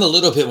a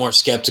little bit more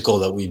skeptical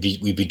that we'd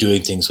be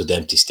doing things with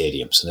empty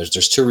stadiums, and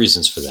there's 2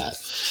 reasons for that.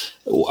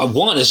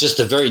 One is just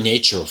the very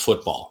nature of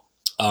football.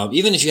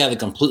 Even if you have a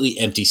completely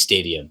empty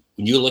stadium,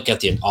 when you look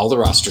at all the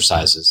roster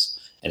sizes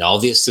and all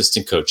the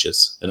assistant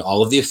coaches and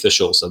all of the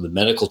officials and the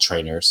medical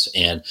trainers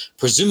and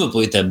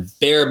presumably the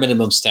bare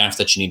minimum staff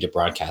that you need to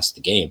broadcast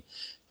the game,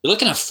 you're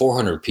looking at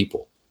 400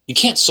 people. You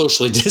can't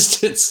socially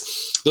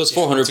distance those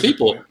 400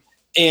 people.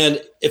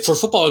 And for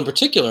football in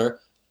particular,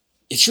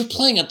 if you're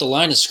playing at the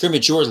line of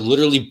scrimmage, you are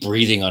literally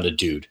breathing on a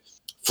dude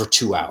for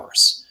 2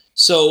 hours.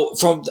 So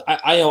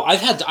I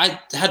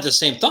had the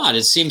same thought.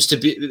 It seems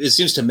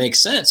to make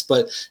sense,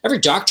 but every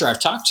doctor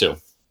I've talked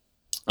to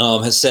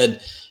has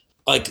said,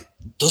 like,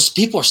 those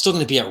people are still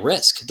going to be at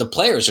risk. The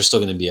players are still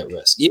going to be at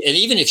risk. And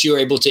even if you're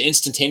able to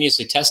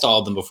instantaneously test all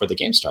of them before the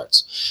game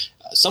starts,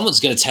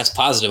 someone's going to test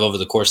positive over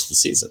the course of the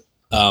season.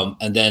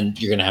 And then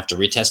you're going to have to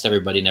retest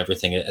everybody and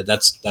everything.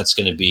 That's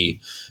going to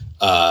be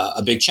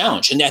a big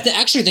challenge. And I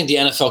actually think the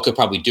NFL could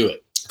probably do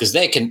it because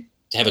they can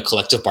have a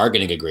collective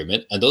bargaining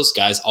agreement, and those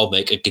guys all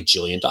make $1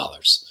 gajillion.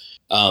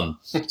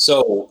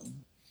 So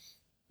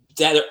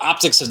the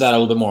optics of that are a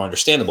little bit more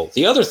understandable.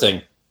 The other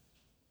thing,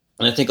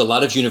 and I think a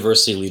lot of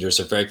university leaders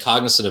are very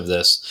cognizant of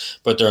this,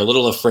 but they're a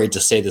little afraid to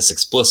say this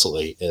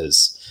explicitly,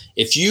 is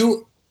if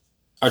you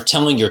are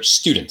telling your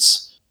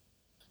students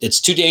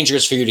it's too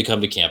dangerous for you to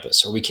come to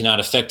campus, or we cannot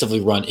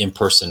effectively run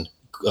in-person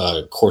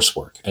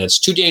coursework, and it's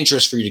too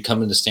dangerous for you to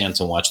come in the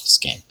stands and watch this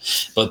game,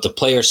 but the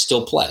players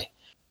still play,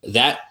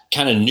 that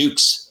kind of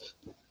nukes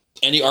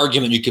any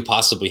argument you could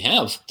possibly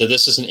have that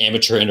this is an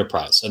amateur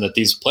enterprise and that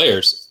these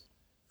players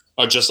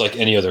are just like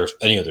any other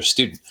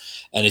student.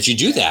 And if you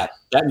do that,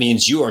 that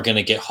means you are going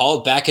to get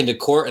hauled back into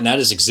court, and that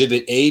is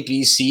exhibit A,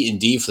 B, C, and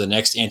D for the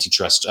next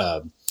antitrust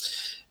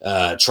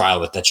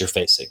trial that you're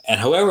facing. And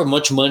however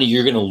much money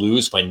you're going to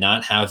lose by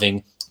not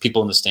having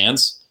people in the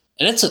stands,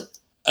 and it's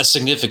a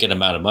significant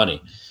amount of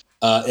money.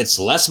 It's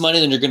less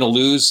money than you're going to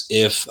lose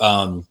if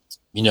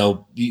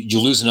you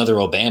lose another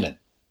O'Bannon.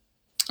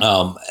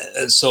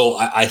 So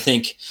I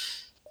think,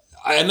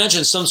 I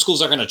imagine some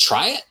schools are going to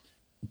try it,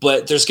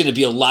 but there's going to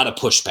be a lot of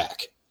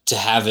pushback to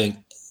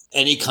having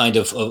any kind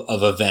of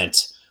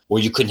event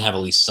where you couldn't have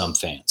at least some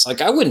fans.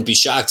 Like, I wouldn't be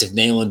shocked if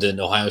Neyland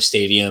and Ohio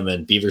Stadium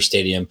and Beaver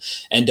Stadium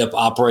end up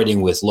operating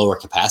with lower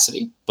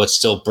capacity, but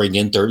still bring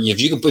in 30.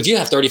 If you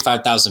have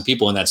 35,000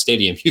 people in that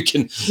stadium, you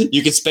can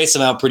space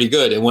them out pretty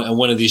good in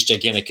one of these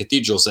gigantic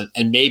cathedrals,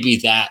 and maybe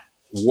that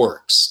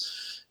works.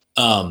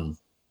 But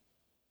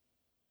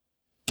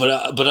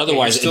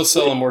otherwise, you're still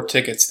selling more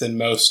tickets than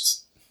most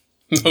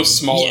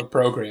smaller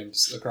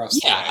programs across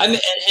the I mean,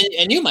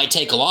 and you might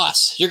take a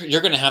loss.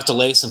 You're going to have to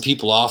lay some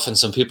people off, and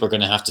some people are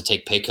going to have to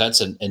take pay cuts,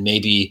 and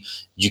maybe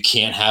you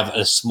can't have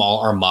a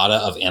small armada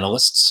of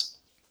analysts.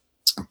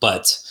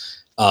 But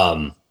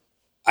I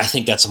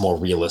think that's a more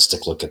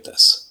realistic look at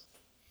this.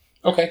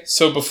 Okay,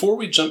 so before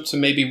we jump to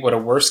maybe what a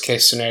worst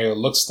case scenario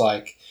looks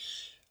like,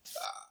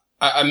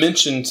 I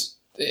mentioned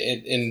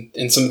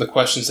in some of the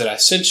questions that I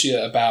sent you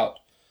about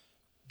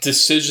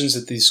decisions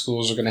that these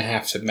schools are going to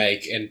have to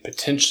make, and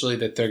potentially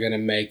that they're going to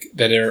make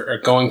that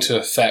are going to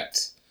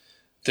affect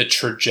the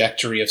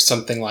trajectory of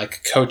something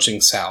like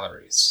coaching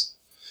salaries.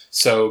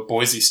 So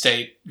Boise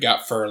State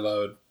got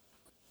furloughed,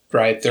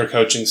 right? Their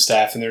coaching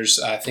staff, and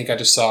I think I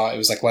just saw it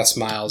was like Les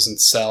Miles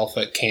and Self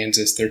at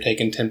Kansas. They're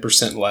taking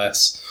 10%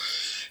 less.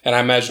 And I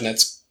imagine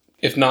that's,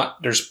 if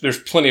not, there's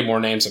plenty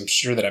more names I'm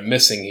sure that I'm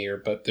missing here,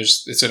 but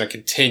it's going to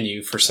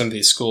continue for some of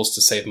these schools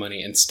to save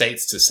money and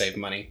states to save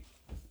money.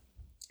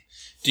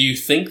 Do you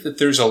think that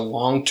there's a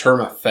long-term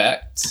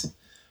effect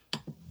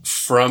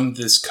from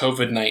this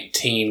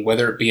COVID-19,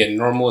 whether it be a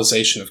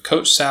normalization of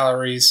coach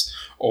salaries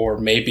or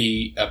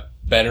maybe a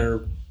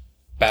better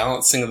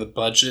balancing of the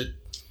budget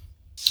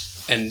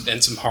and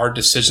some hard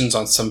decisions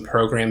on some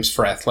programs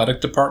for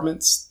athletic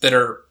departments that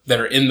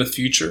are in the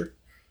future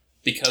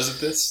because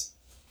of this?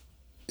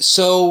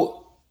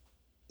 So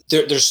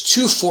there's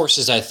two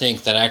forces, I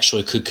think, that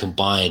actually could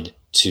combine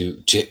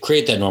to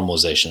create that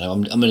normalization.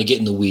 I'm going to get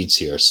in the weeds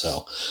here,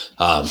 so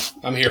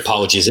I'm here.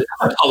 Apologies in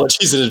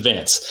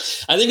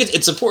advance. I think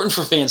it's important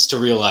for fans to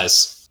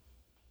realize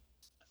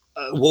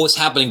what was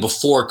happening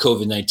before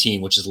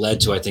COVID-19, which has led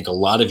to, I think, a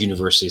lot of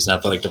universities and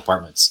athletic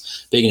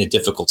departments being in a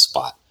difficult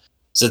spot.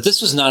 So this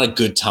was not a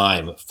good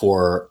time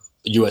for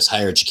U.S.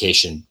 higher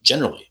education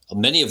generally.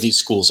 Many of these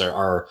schools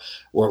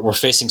we're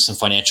facing some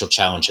financial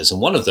challenges,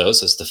 and one of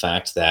those is the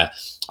fact that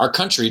our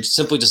country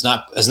simply is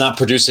not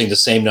producing the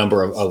same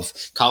number of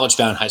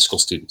college-bound high school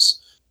students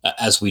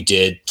as we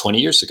did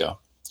 20 years ago.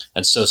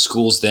 And so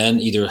schools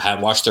then either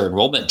have watched their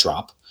enrollment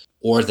drop,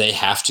 or they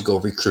have to go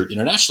recruit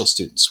international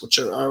students, which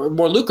are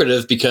more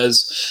lucrative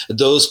because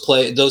those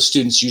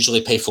students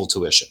usually pay full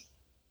tuition.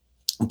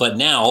 But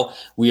now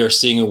we are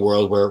seeing a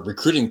world where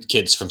recruiting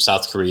kids from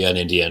South Korea and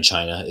India and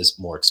China is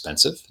more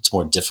expensive. It's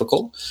more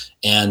difficult.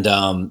 And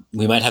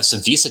we might have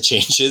some visa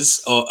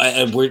changes.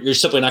 And you're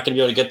simply not going to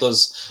be able to get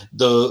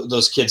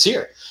those kids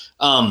here.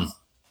 So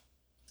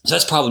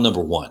that's problem number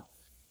one.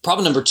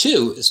 Problem number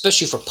two,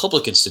 especially for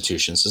public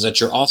institutions, is that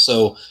you're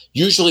also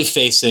usually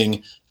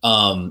facing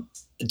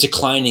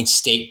declining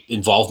state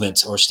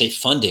involvement or state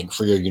funding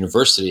for your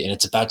university. And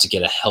it's about to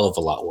get a hell of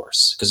a lot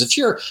worse. Because if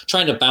you're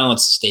trying to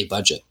balance the state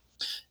budget,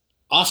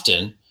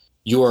 often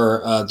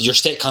your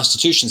state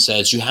constitution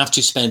says you have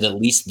to spend at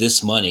least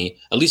this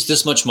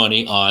much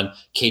money on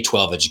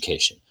K-12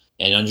 education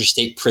and on your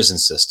state prison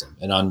system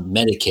and on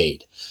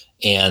Medicaid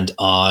and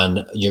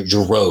on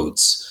your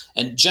roads.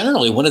 And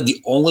generally, one of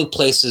the only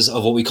places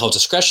of what we call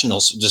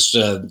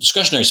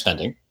discretionary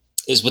spending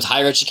is with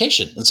higher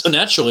education. And so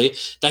naturally,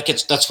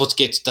 that's what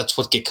gets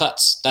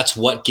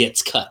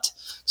cut.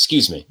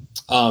 Excuse me.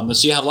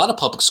 So you have a lot of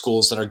public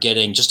schools that are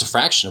getting just a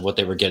fraction of what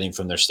they were getting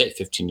from their state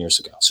 15 years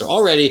ago. So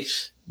already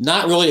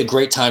not really a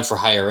great time for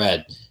higher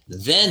ed.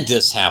 Then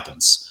this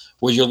happens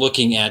where you're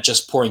looking at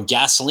just pouring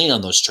gasoline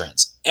on those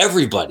trends.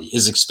 Everybody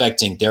is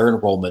expecting their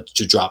enrollment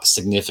to drop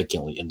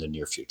significantly in the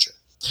near future.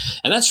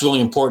 And that's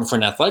really important for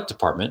an athletic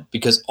department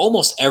because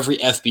almost every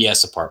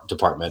FBS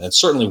department, and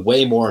certainly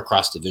way more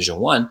across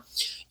Division I,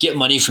 get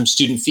money from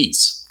student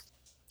fees.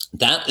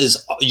 That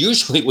is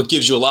usually what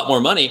gives you a lot more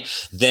money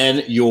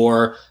than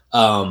your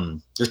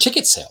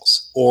ticket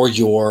sales or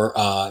your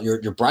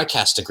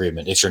broadcast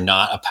agreement if you're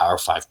not a Power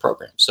 5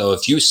 program. So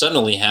if you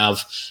suddenly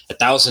have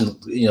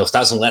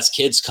 1,000 less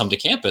kids come to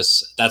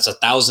campus, that's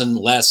 1,000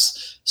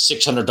 less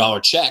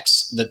 $600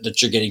 checks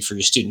that you're getting for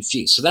your student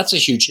fees. So that's a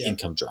huge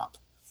income drop.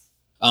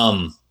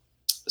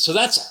 So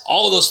that's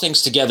all of those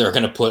things together are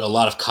going to put a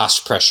lot of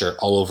cost pressure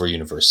all over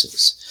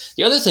universities.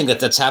 The other thing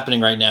that's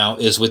happening right now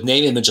is with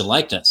name, image, and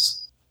likeness.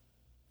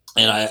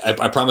 And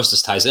I promise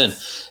this ties in.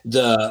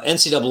 The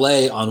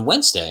NCAA on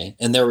Wednesday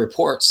in their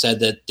report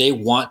said that they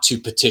want to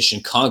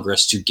petition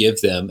Congress to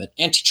give them an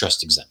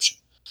antitrust exemption.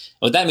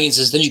 What that means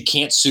is then you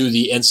can't sue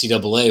the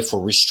NCAA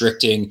for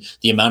restricting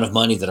the amount of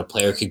money that a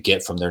player could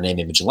get from their name,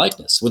 image, and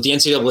likeness. What the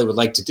NCAA would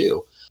like to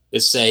do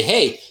is say,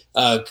 hey,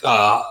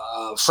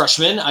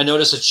 freshman, I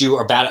noticed that you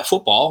are bad at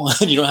football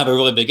and you don't have a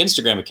really big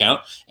Instagram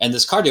account, and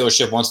this car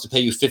dealership wants to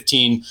pay you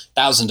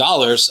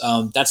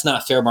 $15,000. That's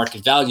not fair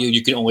market value.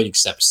 You can only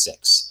accept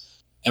 $6,000.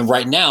 And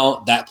right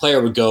now, that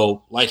player would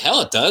go, like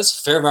hell it does.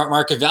 Fair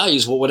market value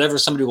is whatever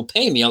somebody will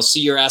pay me. I'll see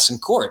your ass in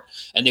court.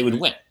 And they would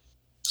win.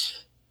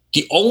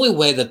 The only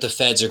way that the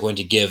feds are going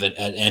to give an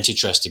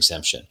antitrust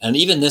exemption, and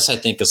even this I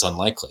think is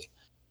unlikely,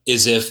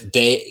 is if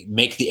they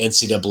make the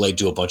NCAA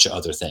do a bunch of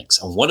other things.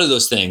 And one of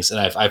those things, and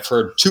I've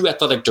heard 2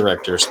 athletic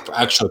directors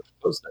actually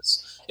propose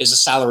this, is a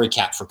salary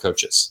cap for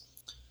coaches.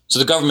 So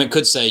the government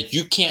could say,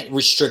 you can't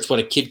restrict what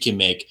a kid can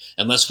make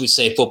unless we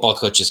say football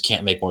coaches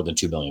can't make more than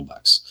 $2 million,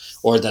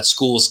 or that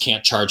schools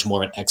can't charge more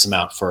than X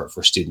amount for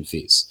student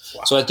fees.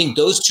 Wow. So I think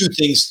those 2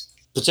 things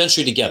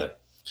potentially together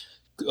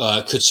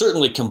could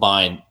certainly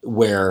combine,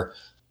 where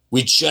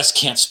we just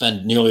can't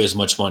spend nearly as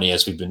much money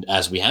as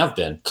we have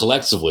been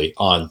collectively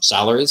on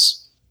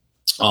salaries,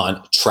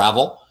 on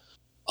travel,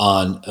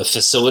 on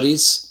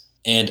facilities,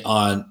 and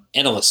on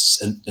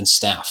analysts and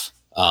staff.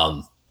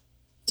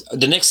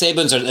 The Nick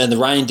Sabans and the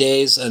Ryan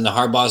Days and the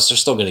Harbaughs are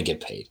still going to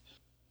get paid.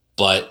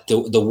 But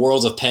the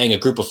world of paying a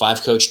group of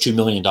 5 coach $2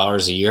 million a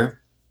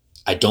year,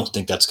 I don't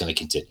think that's going to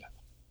continue.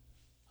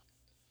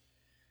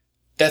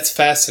 That's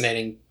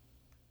fascinating.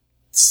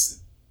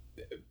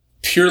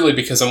 Purely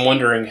because I'm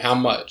wondering how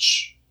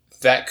much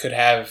that could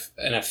have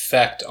an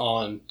effect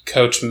on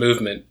coach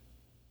movement.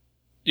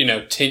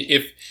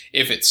 If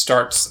it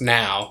starts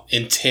now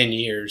in 10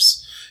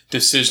 years,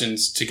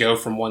 decisions to go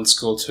from one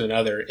school to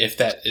another, if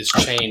that is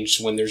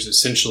changed when there's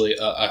essentially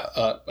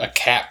a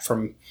cap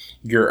from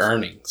your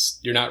earnings.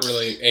 You're not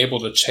really able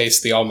to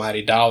chase the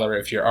almighty dollar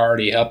if you're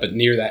already up at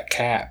near that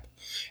cap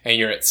and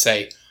you're at,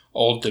 say,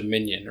 Old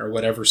Dominion or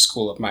whatever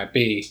school it might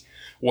be.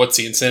 What's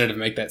the incentive to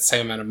make that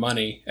same amount of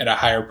money at a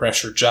higher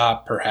pressure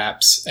job,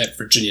 perhaps at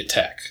Virginia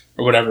Tech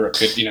or whatever it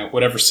could,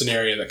 whatever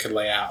scenario that could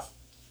lay out?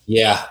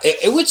 Yeah,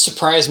 it would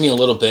surprise me a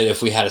little bit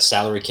if we had a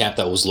salary cap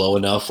that was low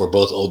enough where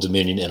both Old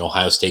Dominion and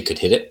Ohio State could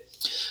hit it.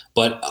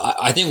 But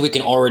I think we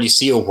can already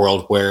see a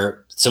world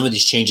where some of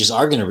these changes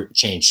are going to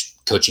change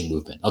coaching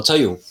movement. I'll tell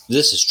you,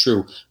 this is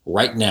true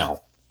right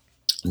now.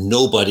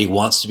 Nobody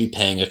wants to be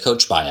paying a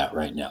coach buyout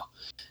right now.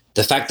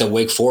 The fact that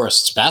Wake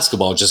Forest's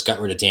basketball just got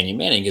rid of Danny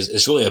Manning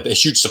is really a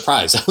huge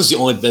surprise. That was the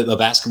only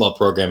basketball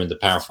program in the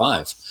Power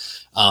 5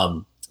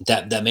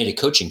 that made a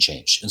coaching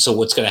change. And so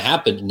what's going to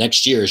happen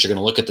next year is you're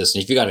going to look at this,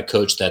 and if you got a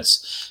coach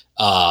that's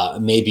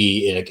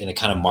maybe in a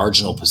kind of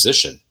marginal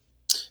position,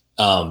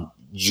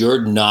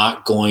 you're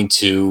not going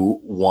to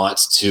want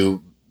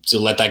to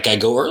let that guy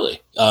go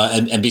early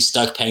and be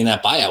stuck paying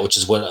that buyout, which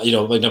is what,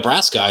 like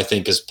Nebraska, I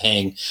think, is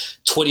paying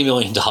 $20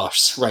 million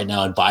right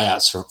now in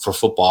buyouts for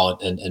football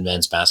and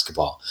men's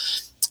basketball.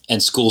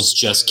 And schools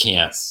just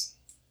can't.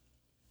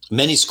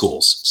 Many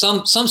schools,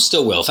 some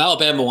still will. If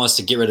Alabama wants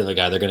to get rid of a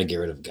guy, they're going to get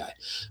rid of a guy.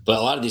 But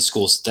a lot of these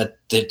schools,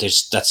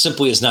 that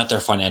simply is not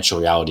their financial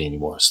reality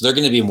anymore. So they're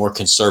going to be more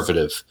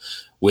conservative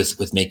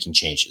with making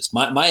changes.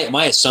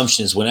 My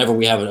assumption is whenever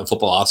we have a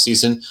football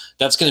offseason,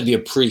 that's going to be a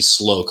pretty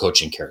slow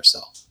coaching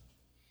carousel.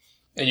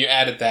 And you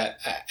added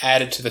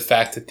to the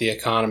fact that the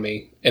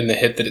economy and the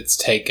hit that it's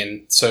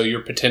taken, so your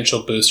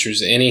potential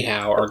boosters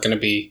anyhow are going to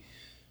be,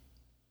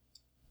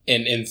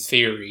 in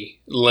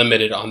theory,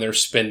 limited on their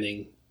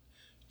spending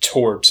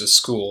towards a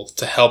school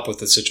to help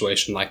with a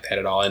situation like that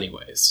at all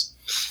anyways.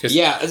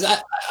 Yeah,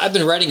 I've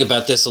been writing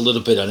about this a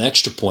little bit on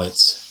Extra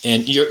Points,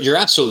 and you're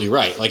absolutely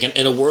right. Like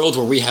in a world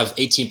where we have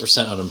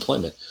 18%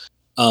 unemployment,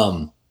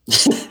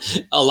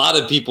 a lot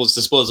of people's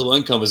disposable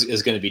income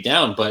is going to be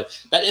down, but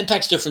that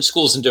impacts different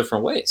schools in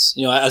different ways.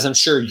 As I'm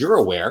sure you're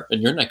aware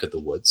in your neck of the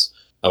woods,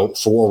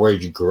 for where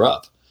you grew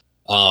up,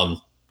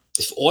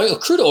 if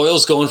crude oil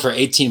is going for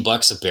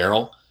 $18 a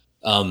barrel,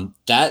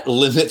 that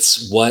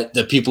limits what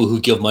the people who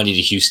give money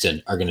to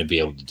Houston are going to be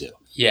able to do.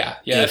 Yeah.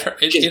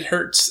 It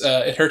hurts.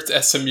 It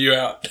hurts SMU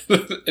out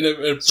in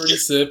a pretty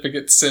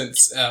significant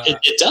sense.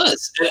 It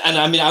does, and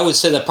I mean, I would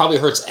say that probably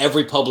hurts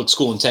every public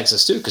school in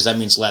Texas too, because that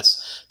means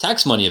less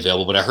tax money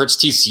available. But it hurts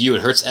TCU,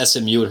 it hurts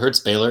SMU, it hurts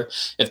Baylor.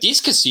 If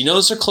these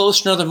casinos are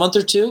closed for another month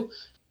or two,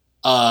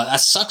 that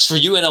sucks for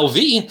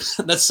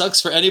UNLV. That sucks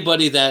for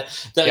anybody that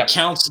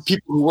counts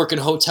people who work in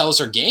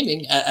hotels or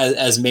gaming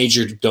as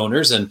major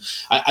donors. And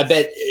I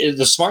bet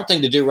the smart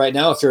thing to do right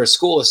now, if you're a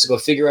school, is to go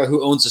figure out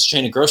who owns this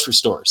chain of grocery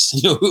stores.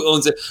 Who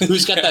owns it?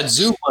 Who's got that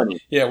zoo money?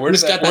 Yeah, where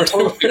did Mr.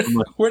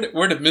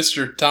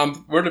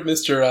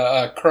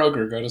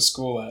 Kroger go to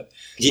school at?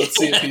 Let's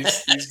see if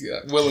he's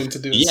willing to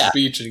do a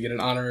speech and get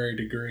an honorary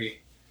degree.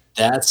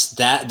 That's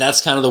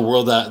kind of the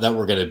world that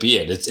we're going to be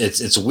in.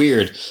 It's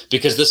weird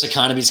because this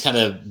economy is kind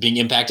of being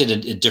impacted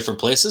in different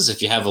places.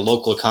 If you have a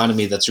local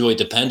economy that's really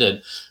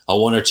dependent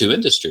on one or two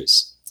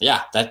industries,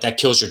 that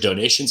kills your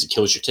donations, it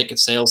kills your ticket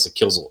sales, it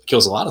kills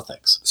a lot of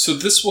things. So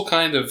this will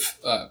kind of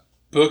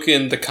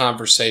bookend the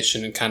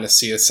conversation and kind of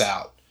see us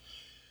out.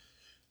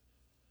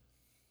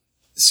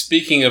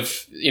 Speaking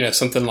of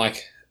something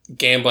like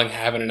gambling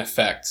having an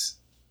effect.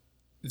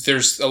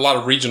 There's a lot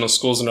of regional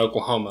schools in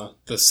Oklahoma,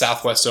 the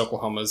Southwest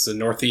Oklahomas, the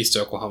Northeast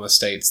Oklahoma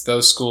states,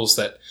 those schools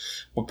that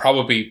will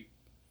probably be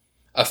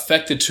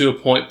affected to a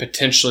point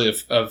potentially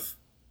of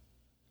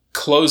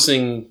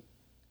closing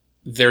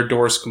their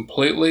doors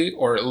completely,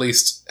 or at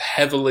least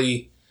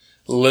heavily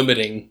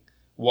limiting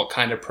what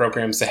kind of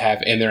programs they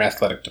have in their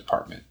athletic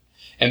department.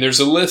 And there's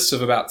a list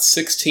of about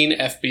 16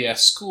 FBS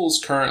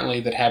schools currently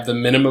that have the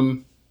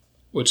minimum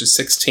which is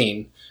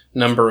 16,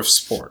 number of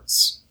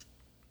sports.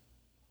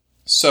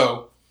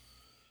 So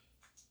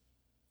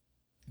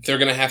they're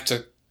going to have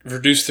to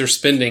reduce their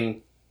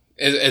spending,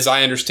 as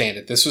I understand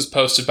it. This was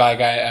posted by a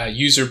guy,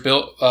 user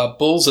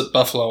Bulls at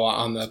Buffalo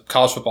on the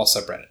college football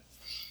subreddit.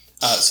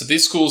 So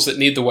these schools that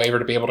need the waiver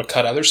to be able to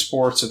cut other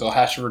sports, or they'll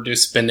have to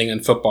reduce spending on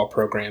football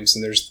programs.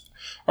 And there's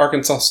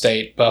Arkansas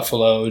State,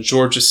 Buffalo,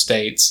 Georgia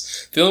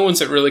States. The only ones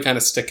that really kind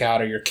of stick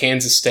out are your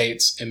Kansas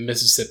States and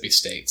Mississippi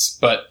States.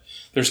 But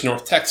there's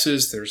North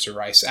Texas, there's the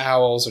Rice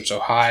Owls, there's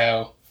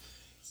Ohio.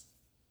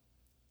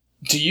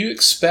 Do you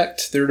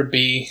expect there to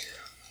be...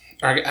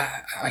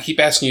 I keep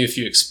asking you if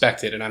you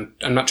expect it, and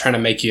I'm not trying to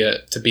make you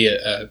to be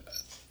a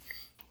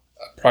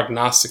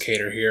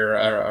prognosticator here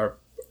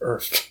or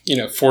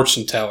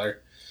fortune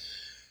teller.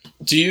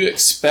 Do you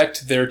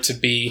expect there to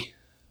be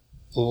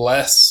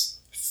less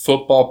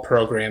football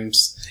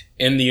programs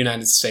in the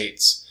United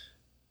States,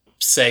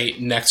 say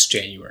next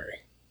January?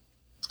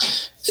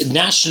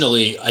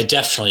 Nationally, I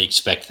definitely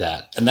expect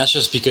that. And that's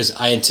just because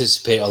I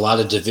anticipate a lot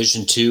of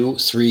Division II,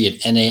 III,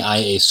 and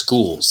NAIA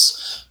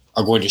schools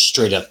are going to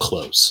straight up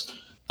close.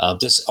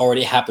 This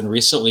already happened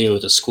recently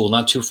with a school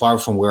not too far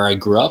from where I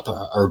grew up,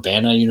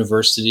 Urbana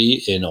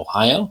University in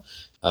Ohio.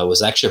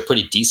 Was actually a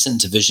pretty decent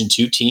Division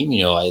II team.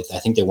 I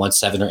think they won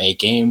 7 or 8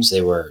 games.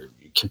 They were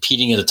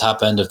competing at the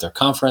top end of their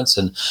conference,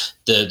 and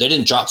they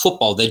didn't drop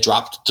football. They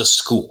dropped the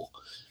school.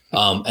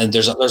 And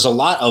there's a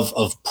lot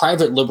of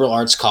private liberal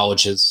arts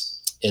colleges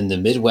in the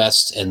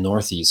Midwest and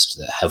Northeast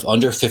that have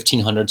under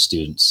 1,500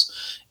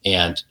 students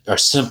and are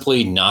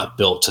simply not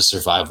built to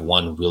survive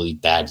one really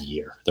bad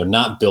year. They're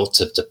not built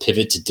to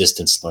pivot to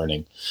distance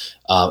learning.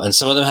 And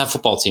some of them have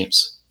football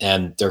teams,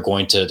 and they're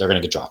going to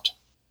get dropped.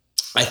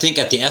 I think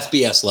at the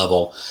FBS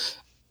level,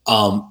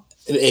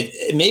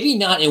 it maybe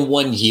not in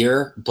 1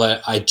 year,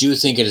 but I do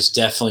think it is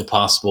definitely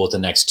possible at the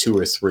next 2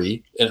 or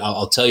 3. And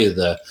I'll tell you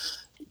the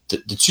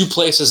 2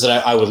 places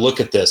that I would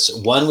look at this.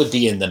 One would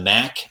be in the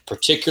MAC,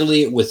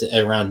 particularly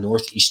around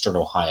northeastern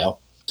Ohio.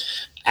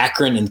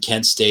 Akron and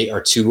Kent State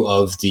are 2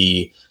 of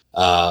the,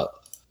 I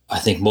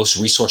think, most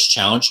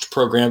resource-challenged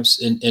programs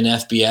in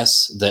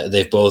FBS.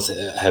 They both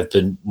have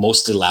been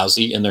mostly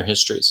lousy in their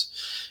histories.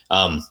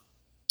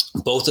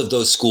 Both of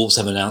those schools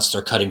have announced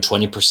they're cutting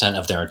 20%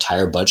 of their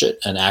entire budget.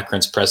 And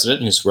Akron's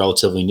president, who's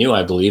relatively new,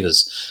 I believe,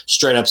 has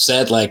straight up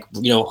said,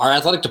 our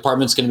athletic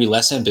department's going to be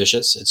less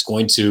ambitious. It's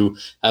going to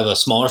have a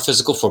smaller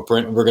physical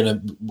footprint.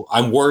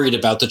 I'm worried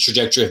about the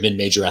trajectory of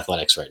mid-major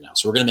athletics right now.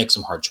 So we're going to make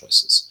some hard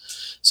choices.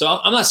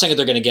 So I'm not saying that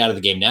they're going to get out of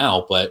the game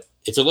now, but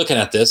if you're looking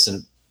at this,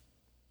 and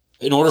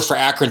in order for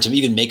Akron to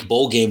even make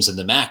bowl games in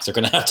the MAC, they're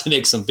going to have to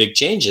make some big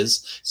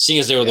changes, seeing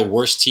as they were the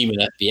worst team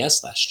in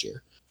FBS last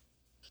year.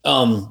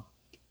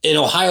 In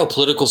Ohio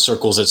political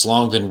circles, it's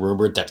long been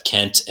rumored that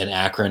Kent and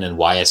Akron and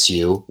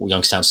YSU,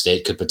 Youngstown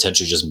State, could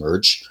potentially just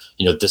merge.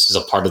 This is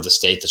a part of the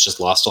state that's just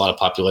lost a lot of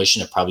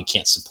population. It probably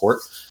can't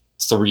support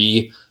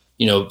 3,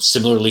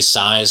 similarly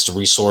sized,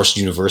 resourced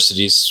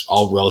universities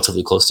all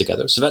relatively close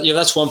together. So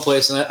that's one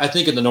place. And I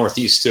think in the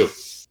Northeast too.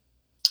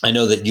 I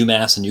know that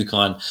UMass and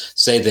UConn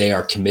say they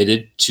are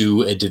committed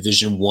to a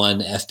Division I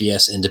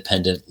FBS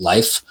independent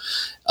life.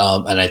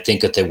 And I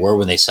think that they were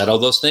when they said all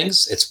those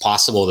things. It's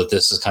possible that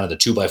this is kind of the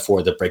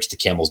 2x4 that breaks the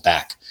camel's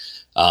back.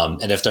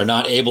 And if they're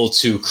not able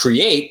to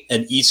create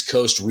an East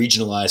Coast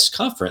regionalized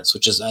conference,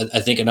 which is, I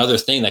think, another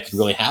thing that could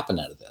really happen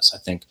out of this, I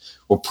think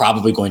we're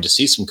probably going to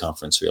see some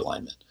conference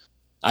realignment.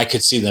 I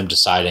could see them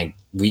deciding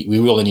we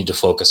really need to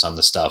focus on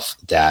the stuff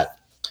that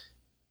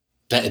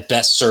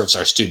best serves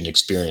our student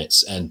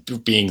experience, and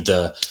being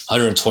the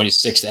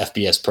 126th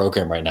FBS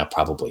program right now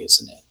probably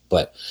isn't it.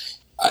 But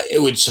it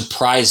would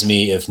surprise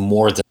me if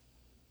more than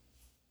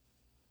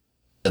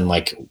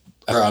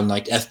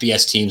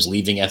FBS teams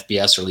leaving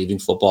FBS or leaving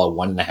football at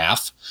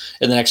 1.5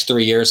 in the next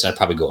 3 years. I'd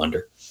probably go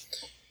under.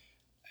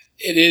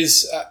 It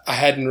is. I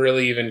hadn't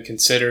really even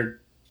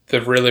considered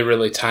the really,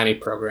 really tiny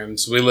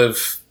programs. We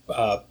live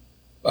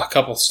a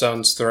couple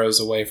stones throws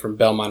away from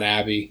Belmont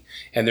Abbey,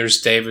 and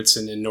there's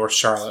Davidson in North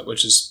Charlotte,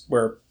 which is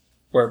where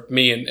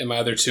me and my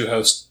other 2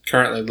 hosts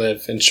currently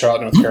live, in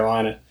Charlotte, North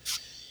Carolina.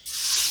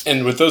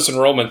 And with those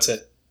enrollments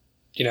at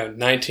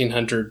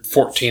 $1,900,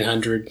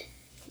 $1,400,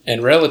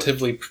 and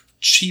relatively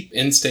cheap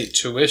in-state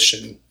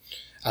tuition,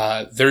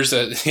 there's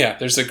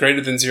a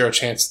greater than zero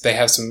chance that they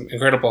have some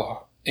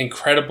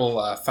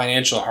incredible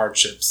financial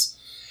hardships.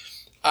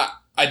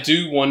 I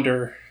do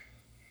wonder.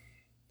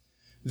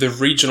 The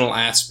regional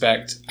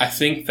aspect, I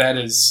think that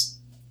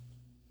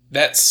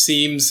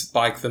seems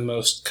like the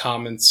most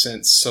common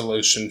sense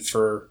solution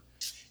for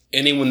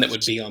anyone that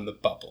would be on the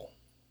bubble.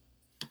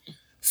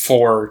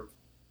 For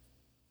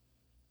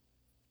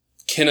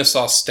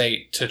Kennesaw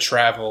State to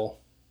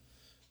travel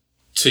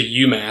to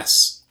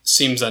UMass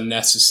seems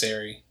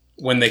unnecessary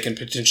when they can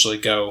potentially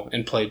go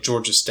and play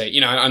Georgia State.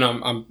 I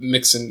know I'm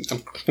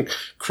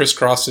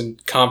crisscrossing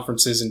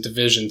conferences and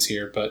divisions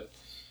here, but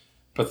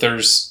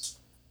there's...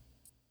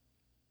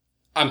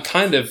 I'm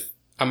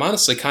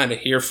honestly kind of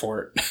here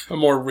for it. A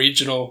more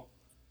regional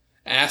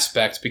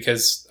aspect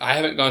because I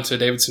haven't gone to a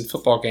Davidson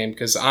football game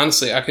because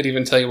honestly, I could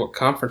even tell you what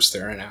conference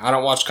they're in. I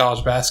don't watch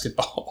college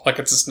basketball. Like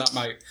it's just not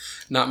my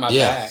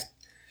bag.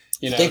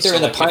 You know, I think they're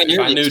in the Pioneer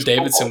If I League knew for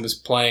Davidson football. was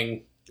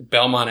playing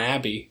Belmont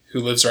Abbey, who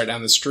lives right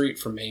down the street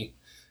from me,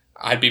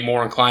 I'd be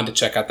more inclined to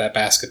check out that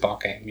basketball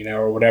game, you know,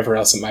 or whatever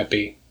else it might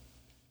be.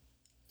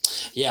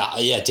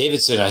 Yeah.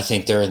 Davidson, I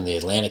think they're in the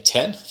Atlantic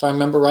 10, if I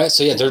remember right.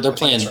 So yeah, they're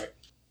playing That's right.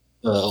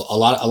 a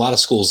lot of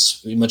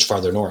schools much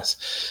farther north.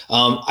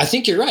 I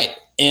think you're right.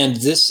 And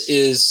this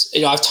is,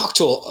 I've talked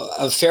to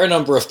a fair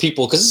number of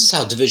people because this is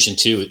how Division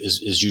II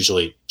is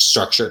usually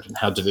structured and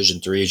how Division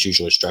III is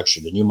usually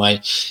structured. And you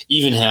might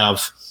even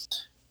have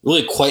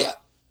really quite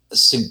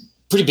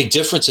pretty big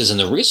differences in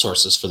the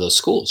resources for those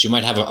schools. You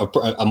might have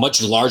a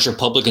much larger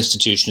public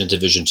institution in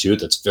Division II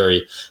that's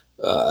very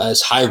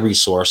as high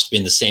resourced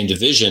in the same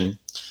division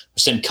or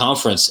same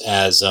conference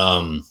as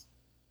some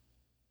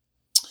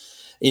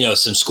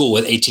school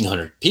with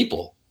 1,800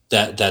 people.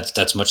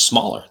 That's much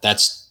smaller.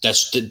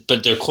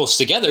 But they're close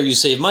together. You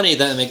save money.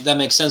 That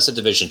makes sense at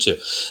Division II.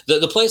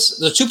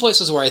 The two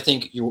places where I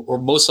think you're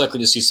most likely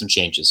to see some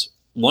changes.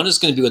 One is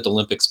going to be with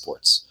Olympic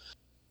sports.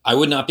 I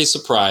would not be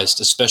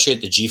surprised, especially at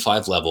the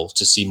G5 level,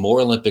 to see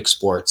more Olympic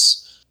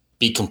sports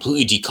be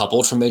completely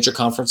decoupled from major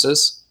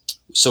conferences.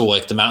 So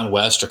like the Mountain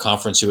West or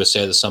Conference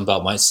USA, the Sun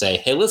Belt might say,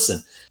 hey,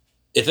 listen,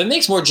 if it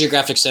makes more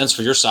geographic sense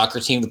for your soccer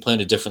team to play in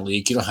a different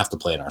league, you don't have to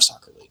play in our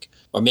soccer league.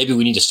 Or maybe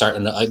we need to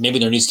start, maybe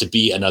there needs to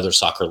be another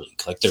soccer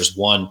league. Like there's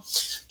one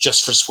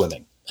just for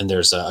swimming. And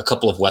there's a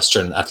couple of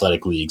Western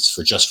athletic leagues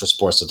for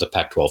sports that the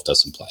Pac-12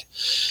 doesn't play.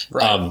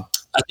 Right.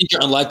 I think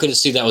you're unlikely to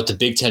see that with the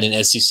Big Ten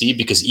and SEC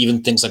because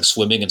even things like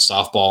swimming and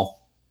softball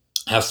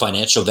have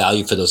financial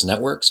value for those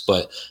networks.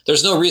 But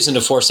there's no reason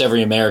to force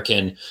every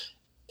American,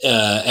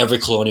 every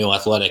Colonial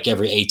Athletic,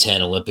 every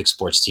A10 Olympic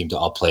sports team to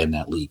all play in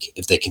that league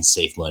if they can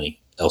save money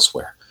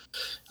elsewhere.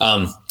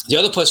 The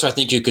other place where I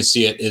think you could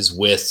see it is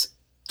with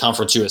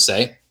Conference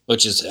USA,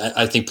 which is,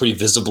 I think, pretty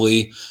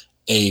visibly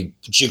a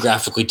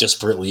geographically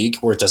disparate league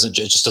where it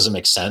just doesn't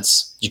make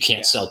sense. You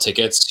can't sell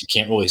tickets. You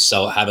can't really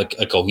have a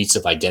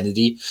cohesive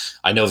identity.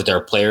 I know that there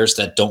are players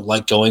that don't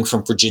like going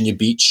from Virginia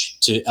Beach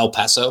to El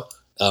Paso,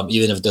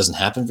 even if it doesn't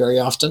happen very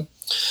often.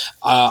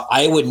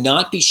 I would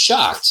not be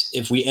shocked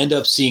if we end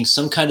up seeing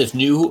some kind of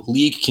new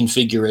league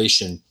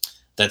configuration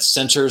that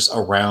centers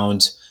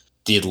around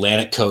the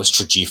Atlantic coast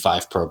for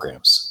G5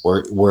 programs,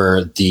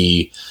 where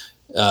the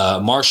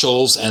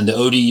Marshalls and the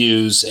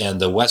ODUs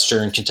and the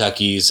Western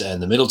Kentuckys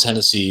and the Middle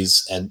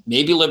Tennessees and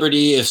maybe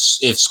Liberty if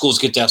schools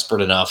get desperate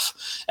enough,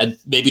 and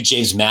maybe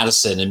James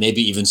Madison and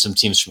maybe even some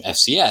teams from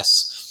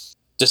FCS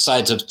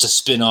decide to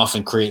spin off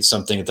and create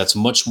something that's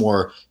much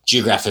more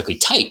geographically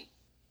tight,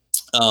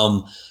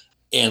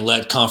 and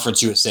let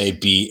Conference USA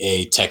be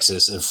a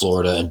Texas and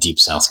Florida and Deep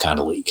South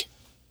kind of league.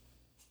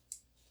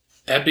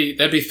 That'd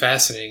be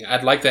fascinating.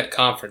 I'd like that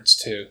conference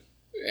too.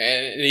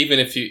 And even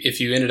if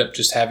you ended up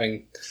just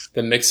having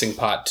the mixing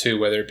pot too,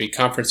 whether it be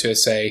Conference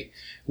USA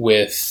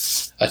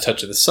with a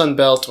touch of the Sun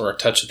Belt or a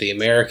touch of the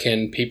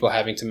American, people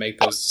having to make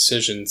those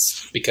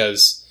decisions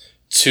because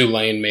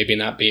Tulane maybe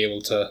not be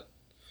able to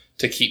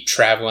keep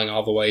traveling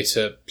all the way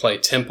to play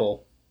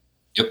Temple.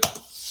 Yep.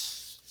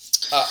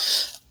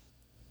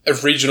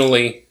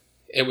 Regionally,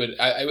 it would.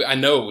 I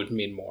know it would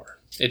mean more.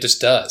 It just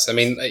does. I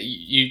mean,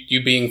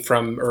 you being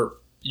from or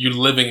you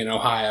living in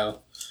Ohio.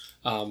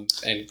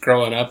 And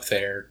growing up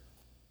there,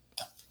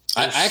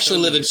 I actually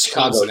live in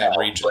Chicago in that now,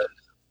 region. but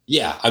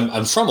yeah,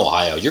 I'm from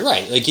Ohio. You're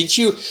right. Like if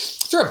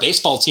you're a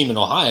baseball team in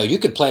Ohio, you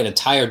could play an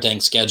entire dang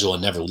schedule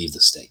and never leave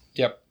the state.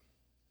 Yep.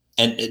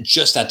 And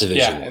just that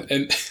division.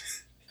 Yeah,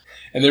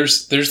 and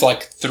there's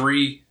like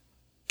 3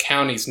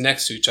 counties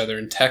next to each other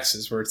in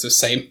Texas where it's the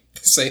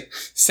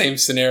same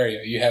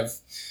scenario. You have,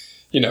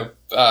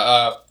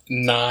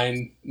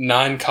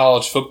 9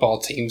 college football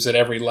teams at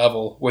every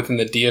level within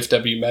the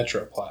DFW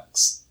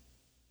Metroplex.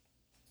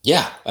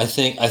 Yeah, I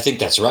think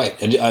that's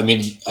right. And I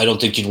mean, I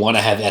don't think you'd want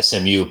to have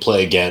SMU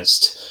play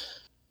against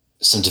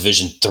some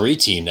Division III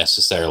team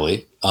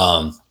necessarily.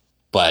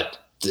 But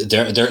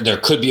there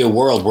could be a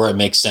world where it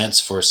makes sense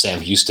for Sam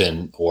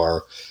Houston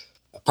or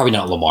probably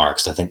not Lamar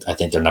because I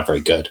think they're not very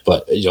good.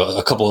 But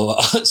a couple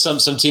of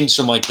some teams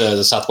from like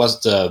the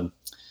Southwest.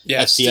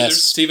 FCS.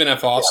 Stephen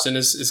F. Austin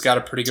has got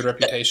a pretty good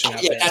reputation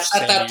out there.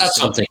 That's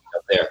something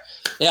up there.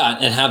 Yeah,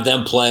 and have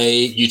them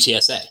play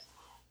UTSA.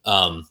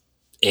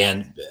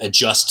 And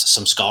adjust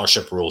some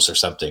scholarship rules or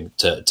something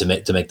to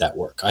make that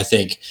work. I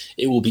think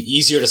it will be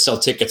easier to sell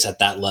tickets at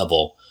that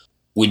level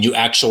when you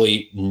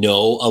actually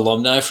know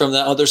alumni from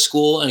that other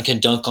school and can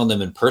dunk on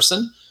them in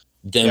person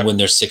than when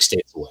they're 6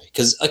 days away.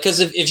 Because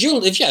if you're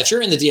in the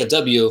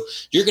DFW,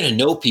 you're going to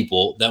know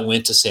people that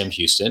went to Sam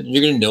Houston.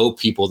 You're going to know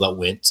people that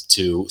went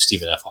to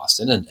Stephen F.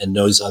 Austin and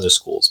those other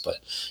schools. But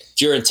if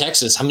you're in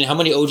Texas, how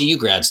many ODU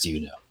grads do you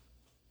know?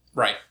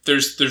 Right.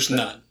 There's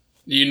none.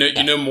 You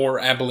know more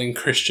Abilene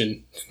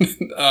Christian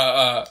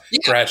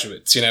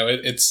graduates.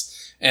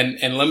 It's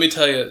and let me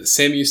tell you,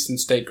 Sam Houston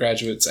State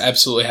graduates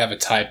absolutely have a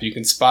type. You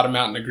can spot them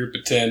out in a group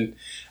of 10.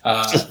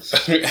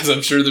 as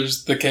I'm sure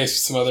there's the case with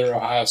some other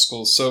Ohio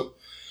schools. So,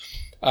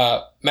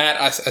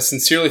 Matt, I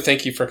sincerely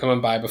thank you for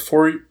coming by.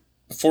 Before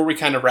we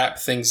kind of wrap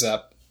things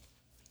up,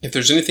 if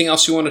there's anything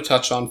else you want to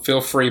touch on,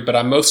 feel free. But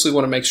I mostly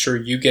want to make sure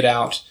you get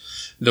out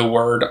the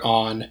word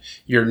on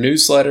your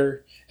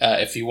newsletter.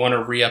 If you want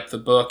to re-up the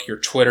book, your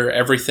Twitter,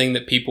 everything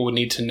that people would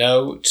need to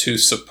know to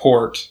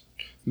support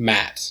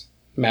Matt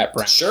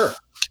Brown. Sure.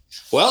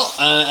 Well,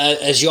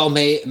 as you all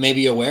may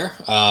be aware,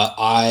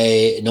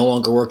 I no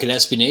longer work at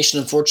SB Nation,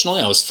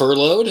 unfortunately. I was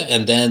furloughed,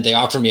 and then they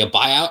offered me a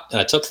buyout,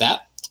 and I took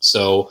that.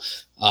 So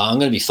I'm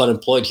going to be fun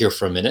employed here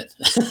for a minute.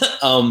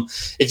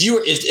 If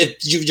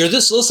you're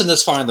listening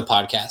this far in the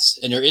podcast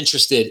and you're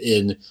interested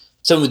in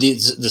some of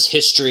this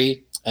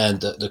history and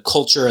the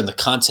culture and the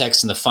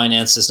context and the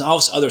finances and all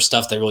this other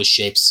stuff that really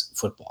shapes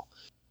football,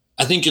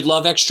 I think you'd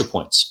love Extra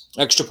Points.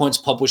 Extra Points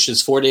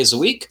publishes 4 days a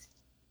week.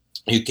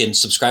 You can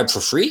subscribe for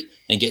free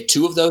and get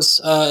 2 of those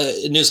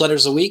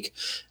newsletters a week.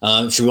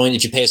 If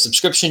you pay a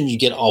subscription, you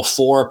get all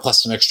 4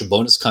 plus some extra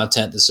bonus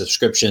content. The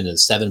subscription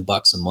is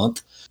 $7 a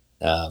month.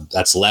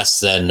 That's less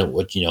than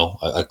what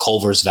a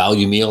Culver's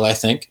value meal, I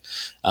think.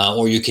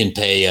 Or you can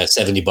pay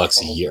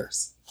 $70 a year.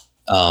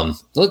 I'm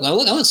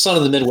a son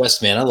of the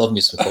Midwest, man. I love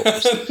me some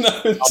Culver's.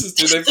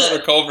 They brought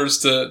a Culver's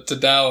to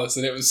Dallas,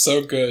 and it was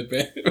so good,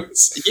 man.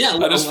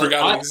 I just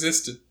forgot it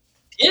existed.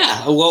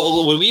 Yeah,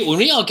 well, when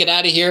we all get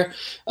out of here,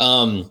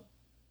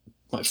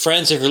 my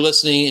friends, if you're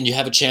listening and you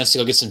have a chance to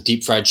go get some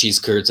deep fried cheese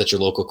curds at your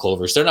local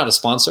Culver's, they're not a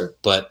sponsor,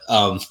 but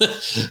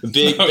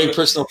big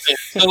personal fan.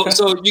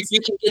 So you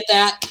can get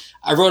that.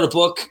 I wrote a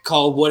book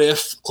called "What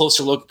If: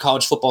 Closer Look at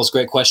College Football's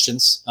Great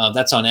Questions."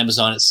 That's on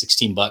Amazon at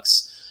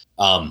 $16.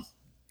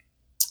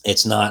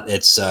 It's not.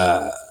 It's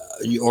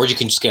or you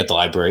can just get it at the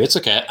library. It's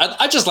okay.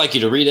 I just like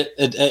you to read it.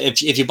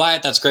 If you buy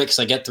it, that's great because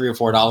I get $3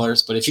 or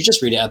 $4. But if you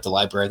just read it at the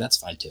library, that's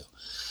fine too.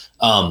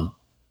 And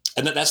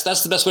that's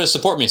the best way to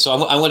support me. So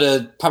I'm going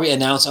to probably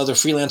announce other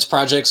freelance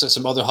projects or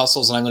some other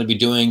hustles that I'm going to be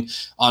doing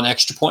on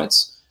Extra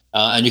Points.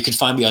 And you can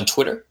find me on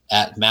Twitter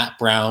at Matt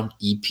Brown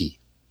EP.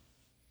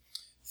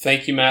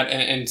 Thank you, Matt.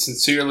 And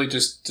sincerely,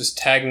 just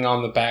tagging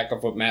on the back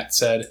of what Matt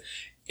said,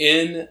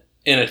 in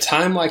a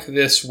time like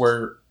this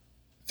where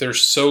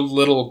there's so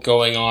little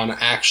going on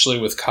actually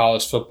with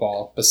college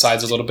football,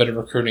 besides a little bit of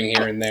recruiting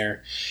here and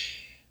there,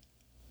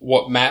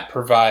 what Matt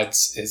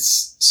provides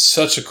is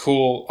such a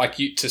cool,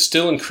 to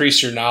still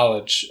increase your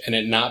knowledge and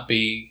it not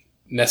be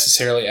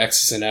necessarily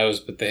X's and O's,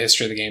 but the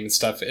history of the game and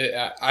stuff.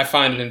 I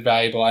find it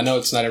invaluable. I know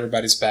it's not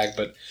everybody's bag,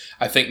 but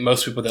I think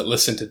most people that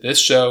listen to this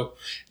show,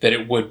 that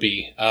it would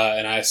be.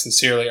 And I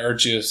sincerely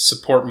urge you to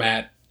support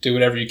Matt. Do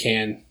whatever you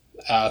can.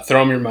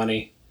 Throw him your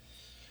money.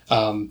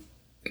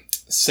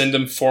 Send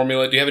them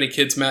formula. Do you have any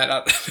kids, Matt?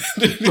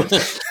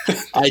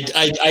 I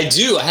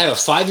do. I have a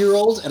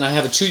 5-year-old and I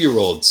have a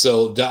 2-year-old.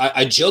 So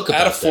I joke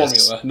about this.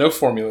 Formula. No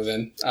formula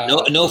then.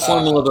 No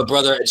formula, but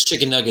brother, it's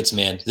chicken nuggets,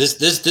 man.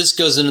 This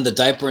goes into the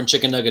diaper and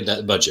chicken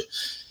nugget budget.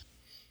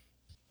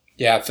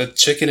 Yeah, the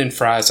chicken and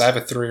fries. I have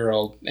a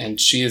 3-year-old and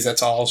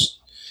that's all.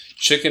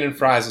 Chicken and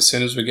fries. As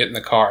soon as we get in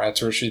the car,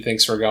 that's where she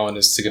thinks we're going,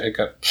 is to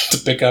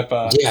pick up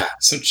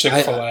some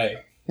Chick-fil-A.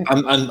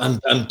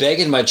 I'm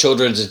begging my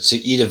children to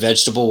eat a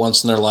vegetable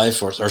once in their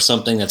life or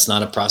something that's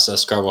not a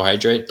processed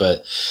carbohydrate,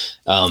 but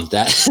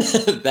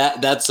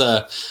that's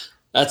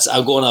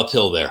I'm going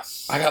uphill there.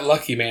 I got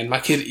lucky, man. My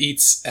kid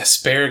eats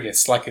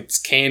asparagus like it's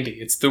candy.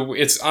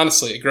 It's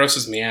honestly, it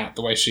grosses me out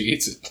the way she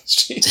eats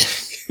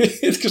it.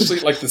 It's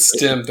completely like the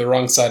stem, the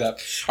wrong side up.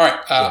 All right,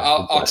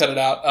 I'll cut it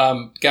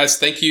out. Guys,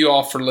 thank you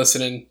all for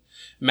listening.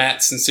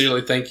 Matt,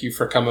 sincerely, thank you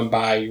for coming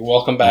by. You're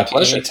welcome back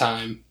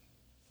anytime.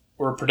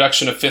 We're a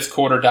production of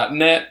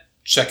fifthquarter.net.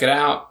 Check it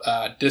out.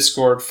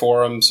 Discord,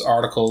 forums,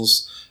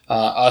 articles,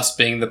 us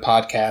being the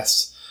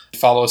podcast.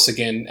 Follow us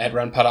again at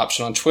Run Pod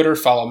Option on Twitter.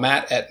 Follow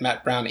Matt at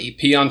Matt Brown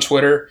EP on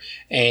Twitter.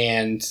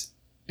 And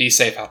be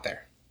safe out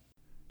there.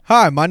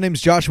 Hi, my name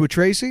is Joshua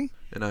Tracy.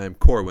 And I am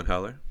Corwin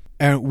Heller.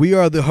 And we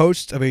are the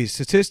hosts of a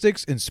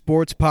statistics and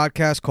sports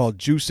podcast called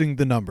Juicing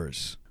the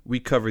Numbers. We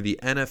cover the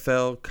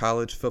NFL,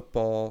 college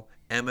football,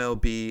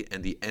 MLB,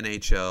 and the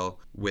NHL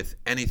with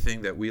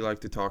anything that we like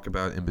to talk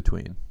about in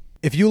between.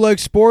 If you like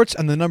sports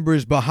and the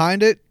numbers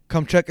behind it,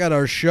 come check out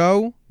our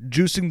show,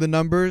 Juicing the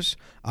Numbers,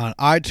 on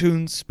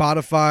iTunes,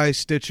 Spotify,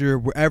 Stitcher,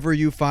 wherever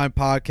you find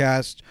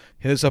podcasts.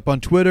 Hit us up on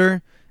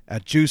Twitter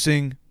at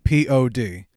JuicingPod.